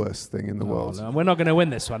is the worst thing in the world. No, we're not going to win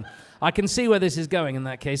this one. I can see where this is going in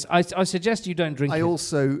that case. I suggest you don't drink it. I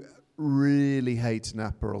also really hate an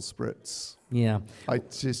Aperol Spritz. Yeah.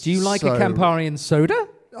 Do you like a Campari and soda?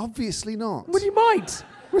 Obviously not. Well, you might.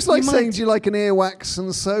 It's like saying, do you like an earwax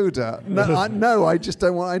and soda? No, I just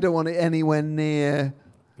don't want. I don't want it anywhere near.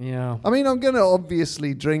 Yeah. I mean, I'm going to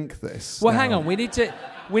obviously drink this. Well, now. hang on. We need to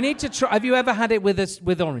try. Have you ever had it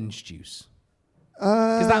with orange juice?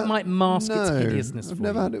 Because that might mask its hideousness I've for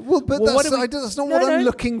never you. had it. Well, but Well, that's not what I'm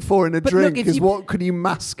looking for in a But drink, look, if is you- what can you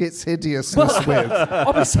mask its hideousness with?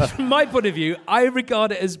 Obviously, from my point of view, I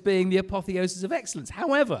regard it as being the apotheosis of excellence.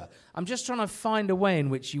 However, I'm just trying to find a way in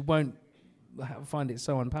which you won't find it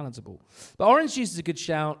so unpalatable. But orange juice is a good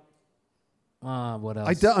shout. What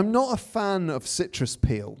else? I'm not a fan of citrus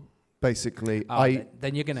peel, basically.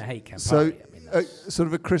 Then you're going to hate Campari. So, I mean, sort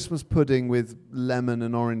of a Christmas pudding with lemon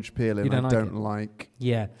and orange peel in, You don't I like don't it? like.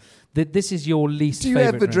 yeah. This is your least Do you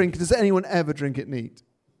favourite ever drink? does anyone ever drink it neat?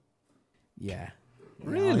 Yeah.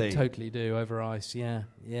 Really? I totally do. Over ice, yeah.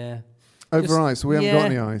 Over Just- ice? We haven't got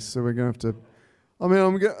any ice, so we're going to have to...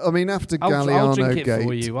 after I'll Galliano drink it for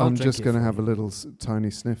Gate, you. I'll I'm drink just it going to for have a you. little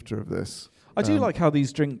tiny snifter of this. I do like how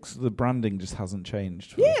these drinks, the branding just hasn't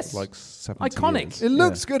changed for Yes. like 70 Iconic. years. It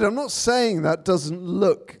looks good. I'm not saying that doesn't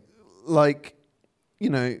look like,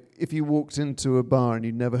 if you walked into a bar and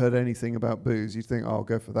you'd never heard anything about booze, you'd think, I'll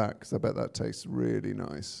go for that because I bet that tastes really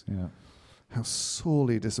nice. Yeah. How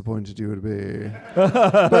sorely disappointed you would be.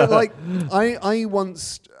 But I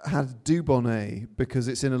once had Dubonnet because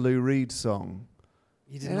it's in a Lou Reed song.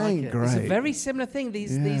 You didn't It like ain't it. It's a great. very similar thing.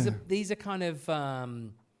 These Yeah. are kind of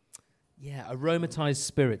aromatized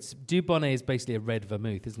spirits. Dubonnet is basically a red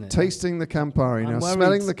vermouth, isn't it? Tasting the Campari I'm now, worried.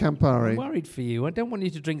 smelling the Campari. I'm worried for you. I don't want you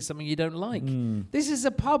to drink something you don't like. This is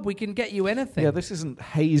a pub. We can get you anything. Yeah, this isn't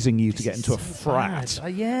hazing you to get into a frat.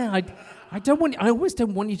 I don't want. I always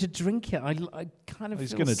don't want you to drink it. I kind of.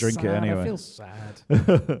 He's feel gonna drink it sad. anyway. I feel sad.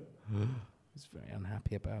 He's very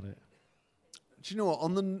unhappy about it. Do you know what?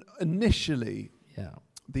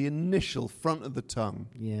 The initial front of the tongue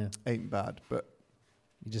Yeah. ain't bad, but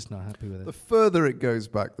You're just not happy with the it. further it goes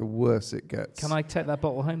back, the worse it gets. Can I take that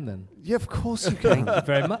bottle home then? Yeah, of course you can. Thank you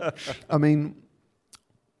very much. I mean,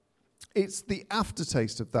 it's the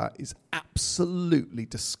aftertaste of that is absolutely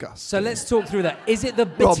disgusting. So let's talk through that. Is it the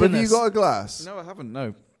bitterness? Rob, have you got a glass? No, I haven't,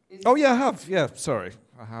 no. Oh, yeah, I have. Yeah, sorry.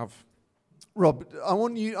 I have. Rob, I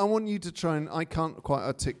want you to try and, I can't quite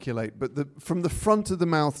articulate, but from the front of the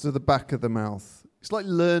mouth to the back of the mouth, it's like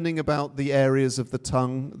learning about the areas of the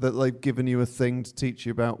tongue that they've given you a thing to teach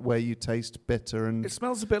you about where you taste bitter and... It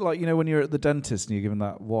smells a bit like, when you're at the dentist and you're given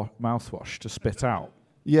that mouthwash to spit out.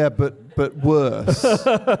 Yeah, but worse.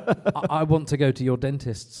 I want to go to your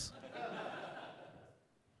dentist's.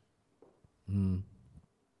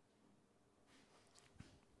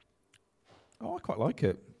 Oh, I quite like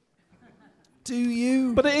it. Do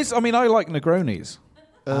you? But it is, I like Negronis.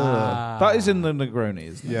 That is in the Negroni,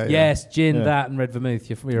 isn't it? Yeah. Yes, gin, Yeah. that, and red vermouth.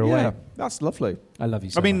 You're Yeah, away. that's lovely. I love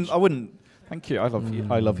you so much. I wouldn't... Thank you. I love you.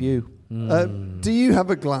 I love you. Do you have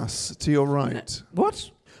a glass to your right?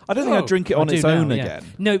 What? I don't think I'd drink it on I do its own now, yeah. again.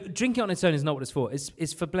 No, drink it on its own is not what it's for.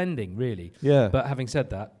 It's for blending, really. Yeah. But having said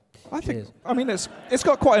that, I think... cheers. It's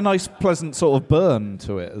got quite a nice, pleasant sort of burn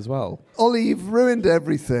to it as well. Ollie, you've ruined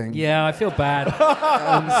everything. Yeah, I feel bad.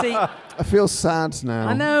 See, I feel sad now.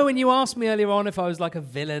 I know when you asked me earlier on if I was like a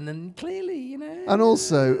villain, and clearly, And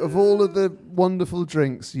also, of all of the wonderful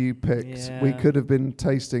drinks you picked, we Yeah. could have been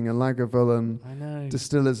tasting a Lagavulin I know.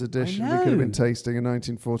 Distiller's Edition. We could have been tasting a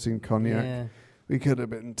 1914 cognac. Yeah. We could have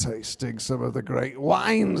been tasting some of the great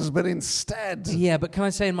wines, but instead... Yeah, but can I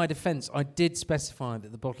say in my defence, I did specify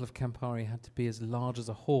that the bottle of Campari had to be as large as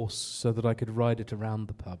a horse so that I could ride it around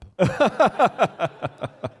the pub.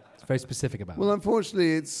 It's very specific about Well, that.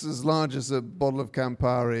 unfortunately, it's as large as a bottle of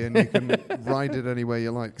Campari, and you can ride it any way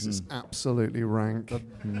you like, because it's absolutely rank.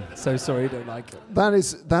 So sorry you don't like it. That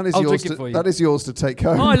is I'll yours. drink it for you. That is yours to take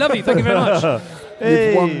home. Oh, I love you. Thank you very much.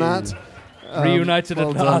 You've won that. Reunited well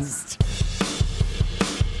at done. last.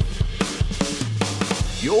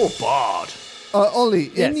 You're barred.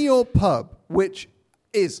 Ollie, Yes. in your pub, which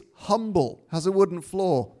is humble, has a wooden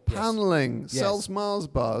floor, panelling, sells Mars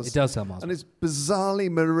bars. It does sell Mars and it's bizarrely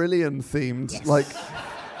Marillion themed,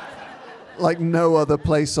 like no other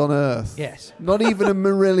place on earth. Yes. Not even a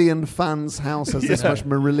Marillion fan's house has this much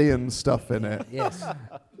Marillion stuff in it. Yes.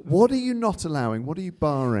 What are you not allowing? What are you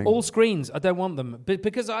barring? All screens. I don't want them.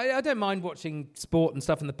 Because I don't mind watching sport and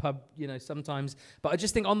stuff in the pub, sometimes. But I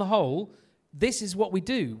just think on the whole, this is what we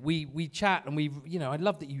do. We chat and I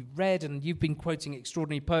love that you read and you've been quoting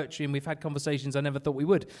extraordinary poetry and we've had conversations I never thought we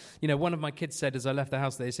would. One of my kids said as I left the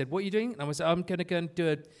house, they said, "What are you doing?" And I was, "I'm going to go and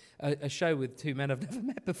do a show with two men I've never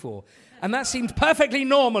met before." And that seemed perfectly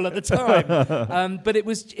normal at the time. But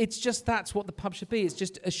it's just that's what the pub should be. It's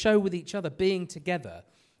just a show with each other, being together.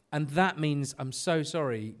 And that means, I'm so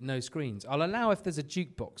sorry, no screens. I'll allow if there's a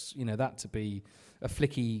jukebox, that to be a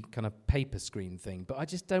flicky kind of paper screen thing. But I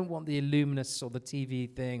just don't want the Illuminous or the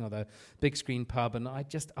TV thing or the big screen pub. And I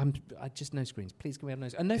just no screens. Please can we have no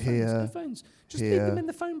screens? And no phones, Here. no phones. Just leave Here. them in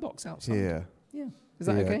the phone box outside. Here. Yeah. Is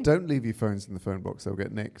that okay? Don't leave your phones in the phone box; they'll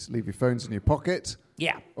get nicked. Leave your phones in your pocket.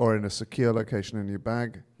 Yeah. Or in a secure location in your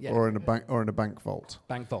bag. Yeah. Or in a bank vault.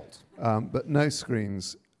 Bank vault. But no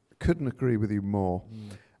screens. Couldn't agree with you more.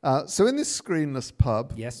 So in this screenless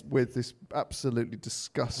pub, Yes. with this absolutely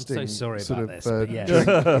disgusting I'm so sorry sort about of this, but yes. drink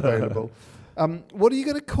available, what are you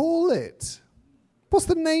going to call it? What's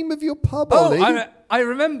the name of your pub, Olly? I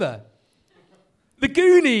remember. The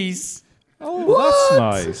Goonies. Oh,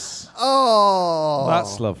 that's nice. Oh,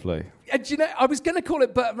 That's lovely. And you know, I was going to call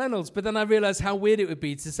it Burt Reynolds, but then I realised how weird it would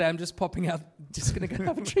be to say I'm just popping out, just going to go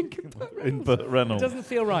have a drink in Burt Reynolds. In Burt Reynolds. It doesn't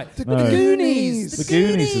feel right. The Goonies. The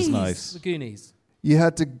Goonies is nice. The Goonies. You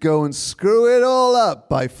had to go and screw it all up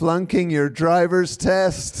by flunking your driver's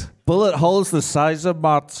test. Bullet holes the size of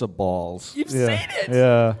matzo balls. You've seen it?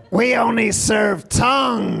 Yeah. We only serve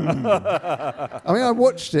tongue. I mean, I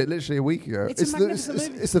watched it literally a week ago. It's a magnificent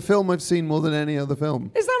movie. It's the film I've seen more than any other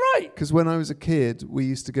film. Is that right? Because when I was a kid, we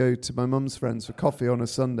used to go to my mum's friends for coffee on a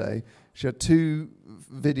Sunday. She had 2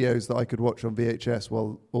 videos that I could watch on VHS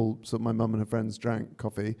while my mum and her friends drank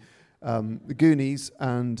coffee. The Goonies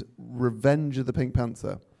and Revenge of the Pink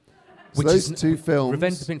Panther. So those 2 films.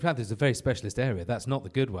 Revenge of the Pink Panther is a very specialist area. That's not the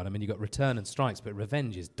good one. I mean, you've got Return and Strikes, but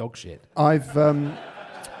Revenge is dog shit. I've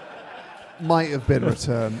might have been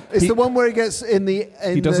Return. It's the one where he gets in the.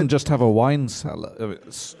 He doesn't just have a wine cellar. It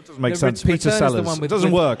doesn't make sense. Peter Sellers. It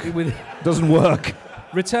doesn't work. Doesn't work.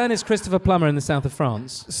 Return is Christopher Plummer in the south of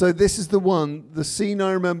France. So this is the one. The scene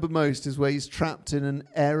I remember most is where he's trapped in an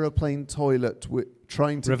aeroplane toilet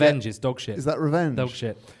trying to. Revenge is dog shit. Is that Revenge? Dog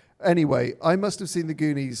shit. Anyway, I must have seen the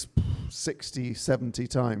Goonies 60, 70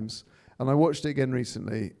 times, and I watched it again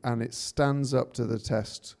recently, and it stands up to the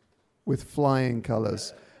test with flying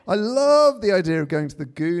colours. I love the idea of going to the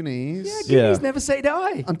Goonies. Yeah, Goonies never say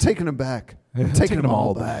die. I'm taking them back. I'm taking them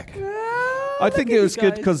all back. I think it was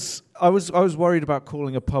good because I was worried about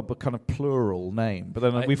calling a pub a kind of plural name, but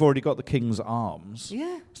then we've already got the King's Arms.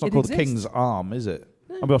 Yeah, it's not called the King's Arm, is it?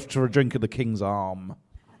 No. I'm off for a drink at the King's Arm.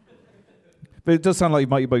 But it does sound like you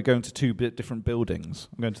might be going to 2 different buildings.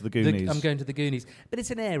 I'm going to the Goonies. I'm going to the Goonies. But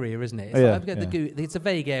it's an area, isn't it? It's it's a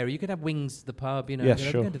vague area. You could have Wings, the pub, you know. Yeah,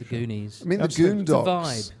 I'm going to the Goonies. I mean, Absolutely. the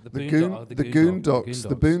Goondocks.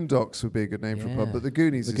 The Goondocks would be a good name for a pub, but the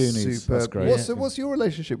Goonies is superb. That's great. What's your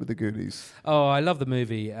relationship with the Goonies? Oh, I love the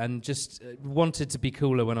movie and just wanted to be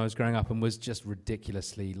cooler when I was growing up and was just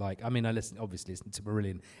ridiculously I listened to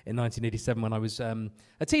Marillion in 1987 when I was a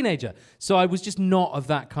teenager. So I was just not of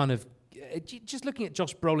that kind of... Just looking at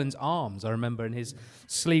Josh Brolin's arms, I remember in his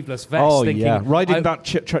sleeveless vest. Oh, thinking, yeah. Riding that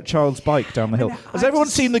child's bike down the hill. Has everyone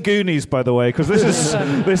seen the Goonies, by the way? Because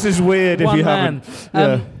this is weird if you haven't.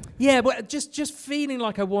 But just feeling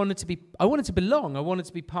like I wanted to belong. I wanted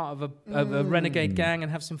to be part of a renegade gang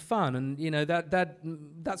and have some fun. And, you know,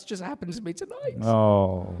 that's just happened to me tonight.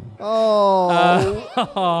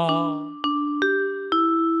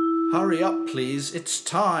 Hurry up, please. It's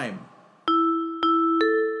time.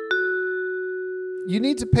 You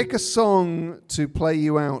need to pick a song to play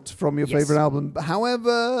you out from your favourite album.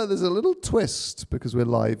 However, there's a little twist because we're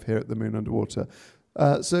live here at the Moon Underwater.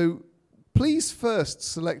 So please first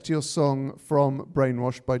select your song from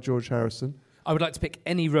Brainwashed by George Harrison. I would like to pick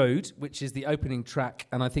Any Road, which is the opening track,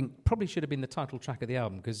 and I think probably should have been the title track of the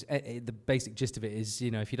album because the basic gist of it is,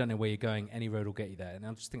 you know, if you don't know where you're going, any road will get you there. And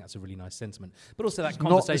I just think that's a really nice sentiment. But also that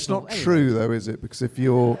conversational... It's not true, though, is it? Because if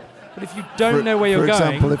you're... But if you don't know where you're going,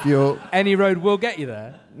 example, if you're, any road will get you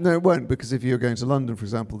there. No, it won't, because if you're going to London, for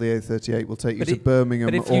example, the A38 will take you to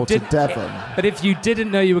Birmingham or to Devon. But if you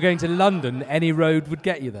didn't know you were going to London, any road would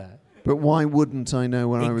get you there. But why wouldn't I know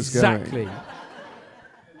where I was going? Exactly.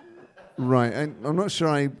 Right, and I'm not sure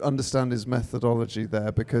I understand his methodology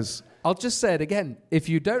there because... I'll just say it again. If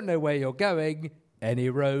you don't know where you're going, any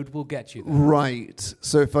road will get you there. Right.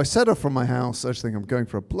 So if I set off from my house, I just think I'm going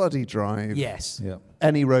for a bloody drive. Yes. Yeah.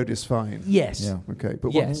 Any road is fine. Yes. Yeah. Okay,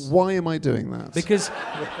 but why am I doing that? Because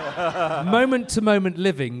moment-to-moment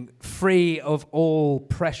living, free of all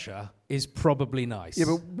pressure, is probably nice. Yeah,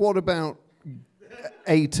 but what about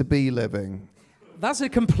A to B living? That's a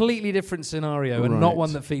completely different scenario and not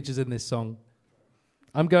one that features in this song.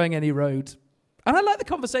 I'm going any road. And I like the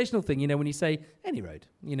conversational thing, you know, when you say any road.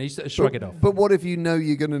 You know, you sort of shrug it off. But what if you know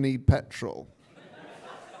you're going to need petrol?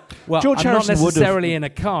 Well, George I'm Harrison not necessarily in a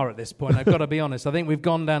car at this point, I've got to be honest. I think we've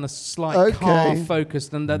gone down a slight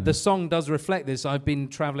car-focused, and the song does reflect this. I've been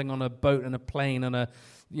travelling on a boat and a plane and a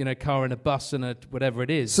car and a bus and a whatever it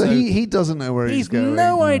is. So he doesn't know where he's going. He's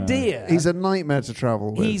no idea. He's a nightmare to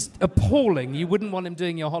travel with. He's appalling. You wouldn't want him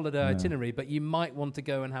doing your holiday itinerary, but you might want to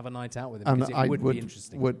go and have a night out with him because it would be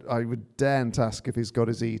interesting. I would daren't ask if he's got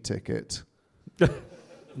his e-ticket.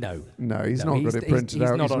 No. No, he's No, not got it printed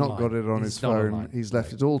out. not He's not online. got it on his He's not phone. online. He's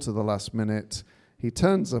left it all to the last minute. He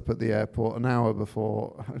turns up at the airport an hour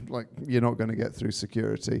before, like, you're not going to get through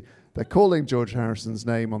security. They're calling George Harrison's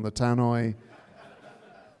name on the tannoy.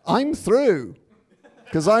 I'm through,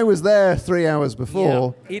 because I was there 3 hours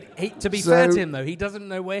before. Yeah. To be fair to him, though, he doesn't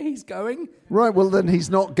know where he's going. Right, well, then he's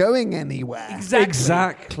not going anywhere.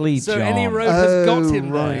 Exactly, So John. any road has got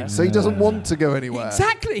him right. there. So he doesn't want to go anywhere.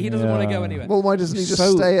 Exactly, he doesn't want to go anywhere. Well, why doesn't he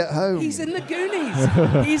just stay at home? He's in the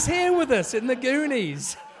Goonies. He's here with us in the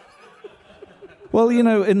Goonies. Well,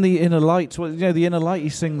 in the Inner Light, the Inner Light he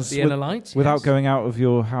sings. The Inner Light, without yes. going out of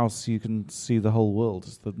your house, you can see the whole world.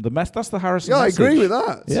 It's that's the Harrison. Yeah, message. I agree with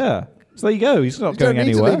that. Yeah. So there you go. He's not You going don't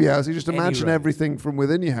need anywhere. to leave your house. You just imagine road. everything from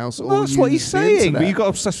within your house. Well, or that's what use he's the saying. internet. But you got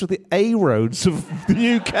obsessed with the A roads of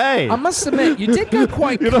the UK. I must admit, you did go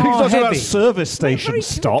quite He's car talking about heavy. service Very station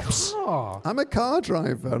stops. car. I'm a car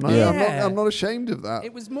driver, and Yeah. I'm not ashamed of that.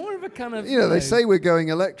 It was more of a kind of... They say we're going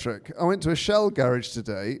electric. I went to a Shell garage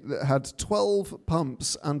today that had 12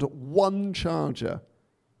 pumps and 1 charger.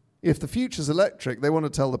 If the future's electric, they want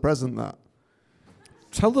to tell the present that.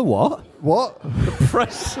 Tell the what? What? The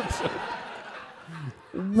present.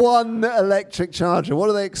 1 electric charger. What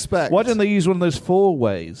do they expect? Why don't they use one of those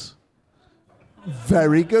 4-ways?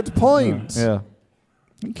 Very good point. Yeah.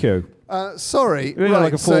 Thank you. Sorry.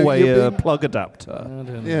 Like a so 4-way you're being- plug adapter.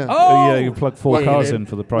 Yeah. yeah, you plug 4 Whack cars it in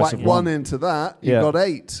for the price Whack of one. into that, you've Yeah. got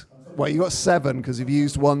 8. Well, you got 7 because you've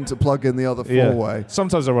used 1 to plug in the other 4-way.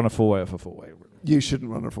 Sometimes I run a 4-way off a 4-way. You shouldn't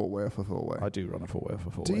run a 4-way off a 4-way. I do run a 4-way off a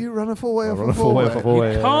 4-way. Do you run a 4-way I off run a a 4-way 4-way? off a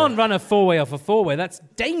 4-way. You can't run a 4-way off a 4-way. That's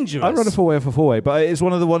dangerous. I run a 4-way off a 4-way, but it's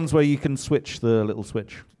one of the ones where you can switch the little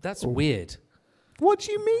switch. That's weird. What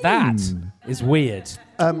do you mean? That is weird.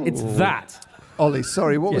 It's that. Ollie,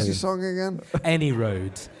 sorry, what was Yeah. your song again? Any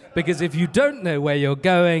road. Because if you don't know where you're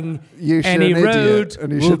going, You should any an road idiot,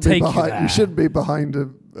 and you will should be take behind. you there. You shouldn't be behind a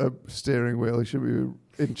steering wheel. You should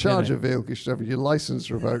be in charge of a vehicle. You should have your license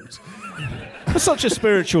revoked. For such a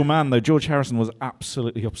spiritual man, though, George Harrison was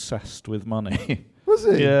absolutely obsessed with money. Was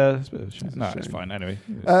he? Yeah, it's a bit of a shame. No, it's fine. Anyway.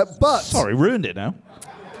 But Sorry, ruined it now.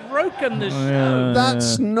 Broken the show.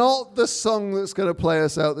 that's not the song that's going to play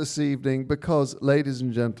us out this evening because, ladies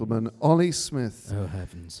and gentlemen, Olly Smith, Oh,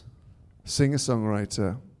 heavens.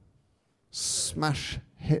 singer-songwriter, smash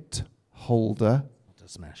hit holder, What a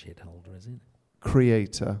smash hit holder, is it?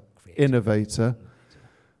 creator, innovator,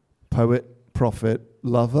 poet, prophet,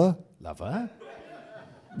 lover, Lover.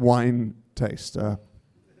 wine taster,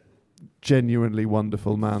 genuinely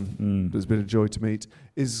wonderful man. It's been a joy to meet.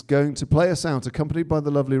 Is going to play us out, accompanied by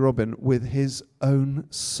the lovely Robin, with his own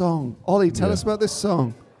song. Ollie, tell us about this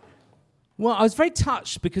song. Well, I was very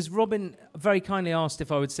touched because Robin very kindly asked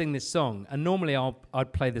if I would sing this song, and normally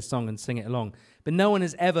I'd play this song and sing it along, but no one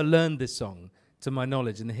has ever learned this song, to my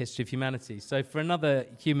knowledge, in the history of humanity. So for another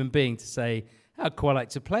human being to say, I'd quite like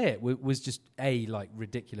to play it, was just,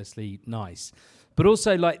 ridiculously nice. But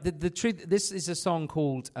also, the truth, this is a song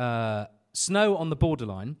called Snow on the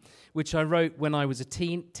Borderline, which I wrote when I was a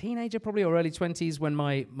teenager, probably, or early 20s, when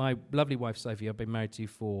my lovely wife, Sophie, I've been married to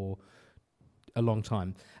for a long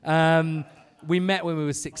time. We met when we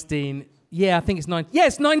were 16. Yeah, I think it's 19. Yeah,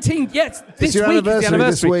 it's 19. Yeah, it's this your week. It's the anniversary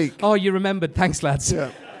anniversary. this week. Oh, you remembered. Thanks, lads.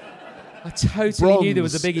 Yeah. I totally knew there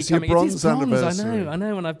was a Bronze. biggie It's your coming. bronze It is bronze. anniversary. I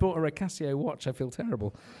know. And I've bought her a Casio watch. I feel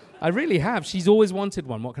terrible. I really have. She's always wanted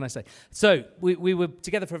one. What can I say? So we were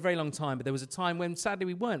together for a very long time, but there was a time when sadly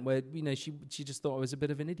we weren't, where she just thought I was a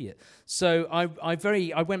bit of an idiot. So I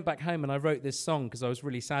went back home and I wrote this song because I was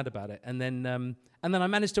really sad about it, and then I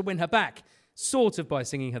managed to win her back, sort of by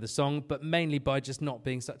singing her the song, but mainly by just not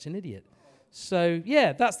being such an idiot. So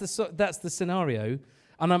yeah, that's the scenario.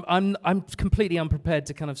 And I'm completely unprepared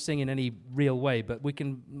to kind of sing in any real way, but we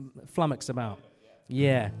can flummox about.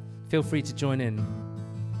 Yeah, feel free to join in.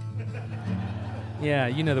 Yeah,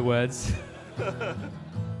 you know the words.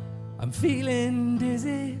 I'm feeling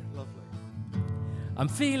dizzy. Lovely. I'm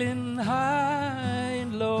feeling high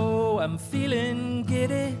and low. I'm feeling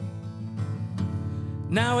giddy.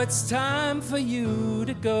 Now it's time for you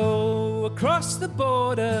to go across the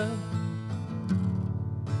border,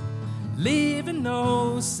 leaving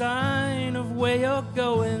no sign of where you're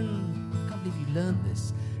going. I can't believe you learned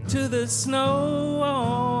this. To the snow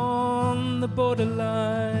on the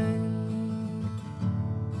borderline.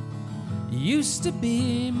 Used to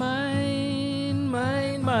be mine,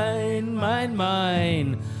 mine, mine, mine,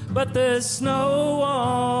 mine. But there's snow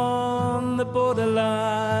on the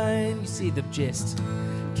borderline. You see the gist.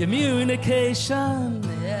 Communication,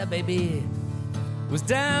 yeah, baby, was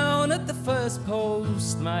down at the first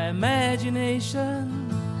post. My imagination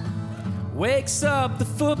wakes up the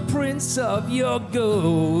footprints of your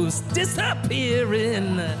ghost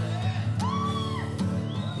disappearing,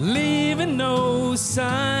 leaving no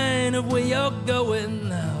sign of where you're going.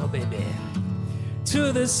 Oh, baby,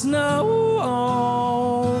 to the snow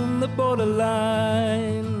on the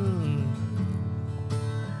borderline.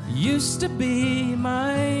 Used to be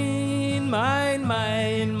mine, mine,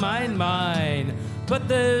 mine, mine, mine. But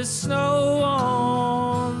there's snow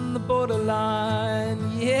on the borderline.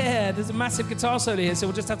 Yeah, there's a massive guitar solo here, so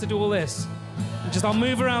we'll just have to do all this. I'll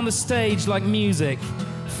move around the stage like music,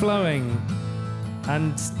 flowing.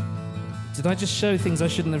 And did I just show things I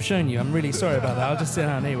shouldn't have shown you? I'm really sorry about that. I'll just sit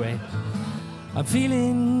down anyway. I'm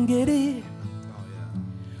feeling giddy.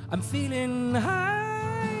 I'm feeling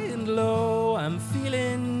high and low. I'm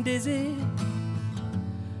feeling dizzy.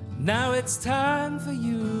 Now it's time for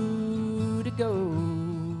you to go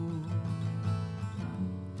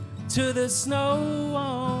to the snow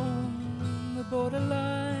on the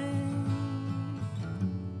borderline.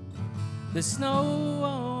 The snow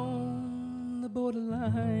on the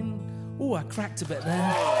borderline. Oh, I cracked a bit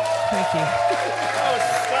there. Thank you. That was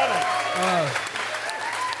stunning. Oh.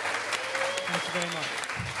 Thank you very much.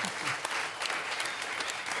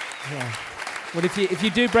 Yeah. Well, if you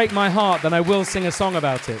do break my heart, then I will sing a song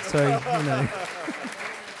about it. So, you know.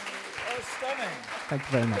 That was stunning. Thank you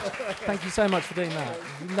very much. Thank you so much for doing that.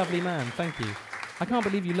 You lovely man. Thank you. I can't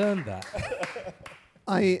believe you learned that.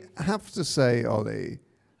 I have to say, Olly,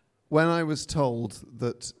 when I was told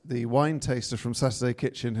that the wine taster from Saturday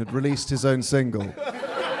Kitchen had released his own single,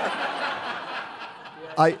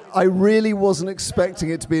 I really wasn't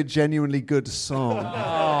expecting it to be a genuinely good song.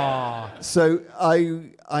 Oh. So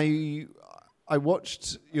I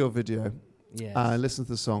watched your video. Yes. I listened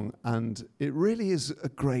to the song, and it really is a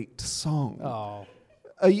great song. Oh.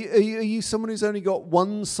 Are you someone who's only got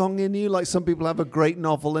one song in you, like some people have a great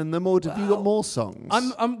novel in them, or have you got more songs?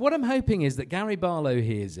 What I'm hoping is that Gary Barlow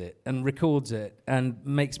hears it and records it and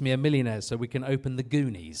makes me a millionaire so we can open the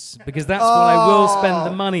Goonies, because that's what I will spend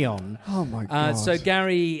the money on. Oh, my God. So,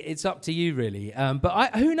 Gary, it's up to you, really.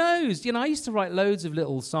 But who knows? You know, I used to write loads of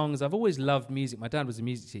little songs. I've always loved music. My dad was a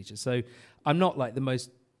music teacher, so I'm not like the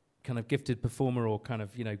most kind of gifted performer or kind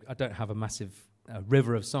of, you know, I don't have a massive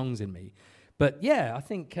river of songs in me. But yeah, I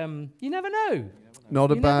think you never know.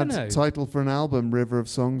 Not a bad title for an album, River of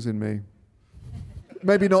Songs in Me.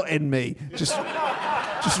 Maybe not in me, just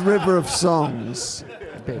River of Songs.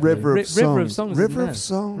 River of Songs. River of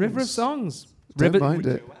Songs. River of Songs. Don't mind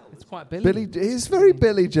it. It's quite Billy. It's very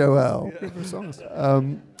Billy Joel. River of Songs.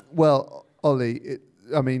 Well, Olly,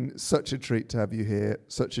 such a treat to have you here.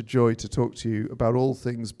 Such a joy to talk to you about all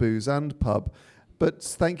things booze and pub. But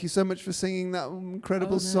thank you so much for singing that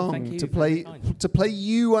incredible song to play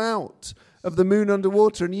you out of the moon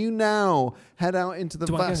underwater, and you now head out into the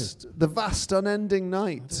vast, unending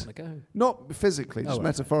night. I don't want to go. Not physically, just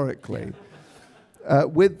metaphorically,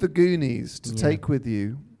 with the Goonies to take with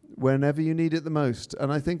you whenever you need it the most.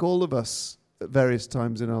 And I think all of us at various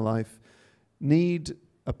times in our life need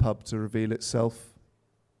a pub to reveal itself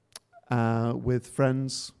with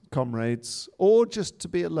friends, comrades, or just to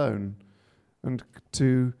be alone. And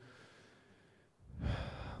to,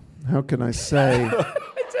 how can I say?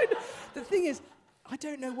 The thing is, I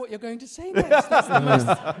don't know what you're going to say next. That's the most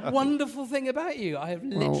wonderful thing about you. I have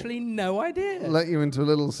literally no idea. I'll let you into a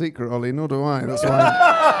little secret, Olly, nor do I.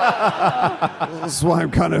 That's why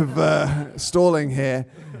I'm kind of stalling here.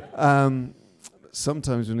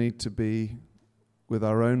 Sometimes we need to be with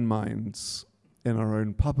our own minds in our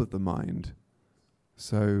own pub of the mind.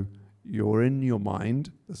 So you're in your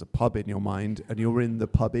mind, there's a pub in your mind, and you're in the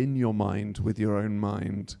pub in your mind with your own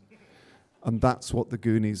mind. And that's what the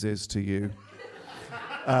Goonies is to you.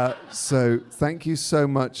 So thank you so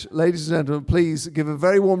much. Ladies and gentlemen, please give a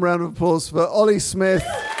very warm round of applause for Olly Smith.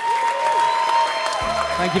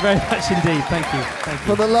 Thank you very much indeed. Thank you.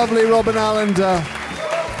 For the lovely Robin Allender.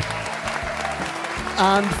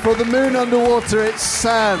 And for the moon underwater, it's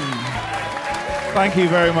Sam. Thank you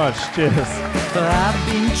very much. Cheers. But I've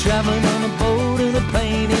been traveling on a boat, in a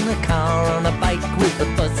plane, in a car, on a bike, with a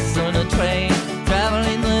bus, on a train.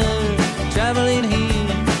 Traveling there, traveling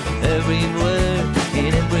here, everywhere,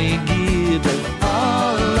 in every gear. But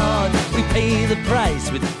oh Lord, we pay the price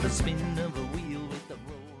with the spin of a wheel, with the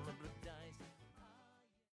roll of the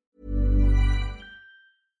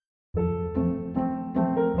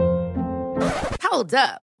dice. Hold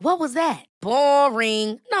up. What was that?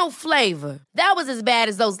 Boring. No flavor. That was as bad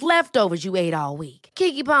as those leftovers you ate all week.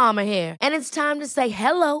 Keke Palmer here, and it's time to say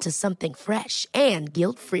hello to something fresh and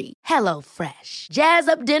guilt-free. Hello Fresh. Jazz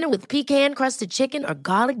up dinner with pecan-crusted chicken or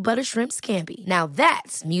garlic butter shrimp scampi. Now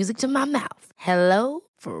that's music to my mouth. Hello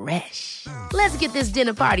Fresh. Let's get this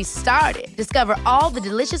dinner party started. Discover all the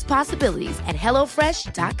delicious possibilities at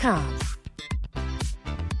HelloFresh.com.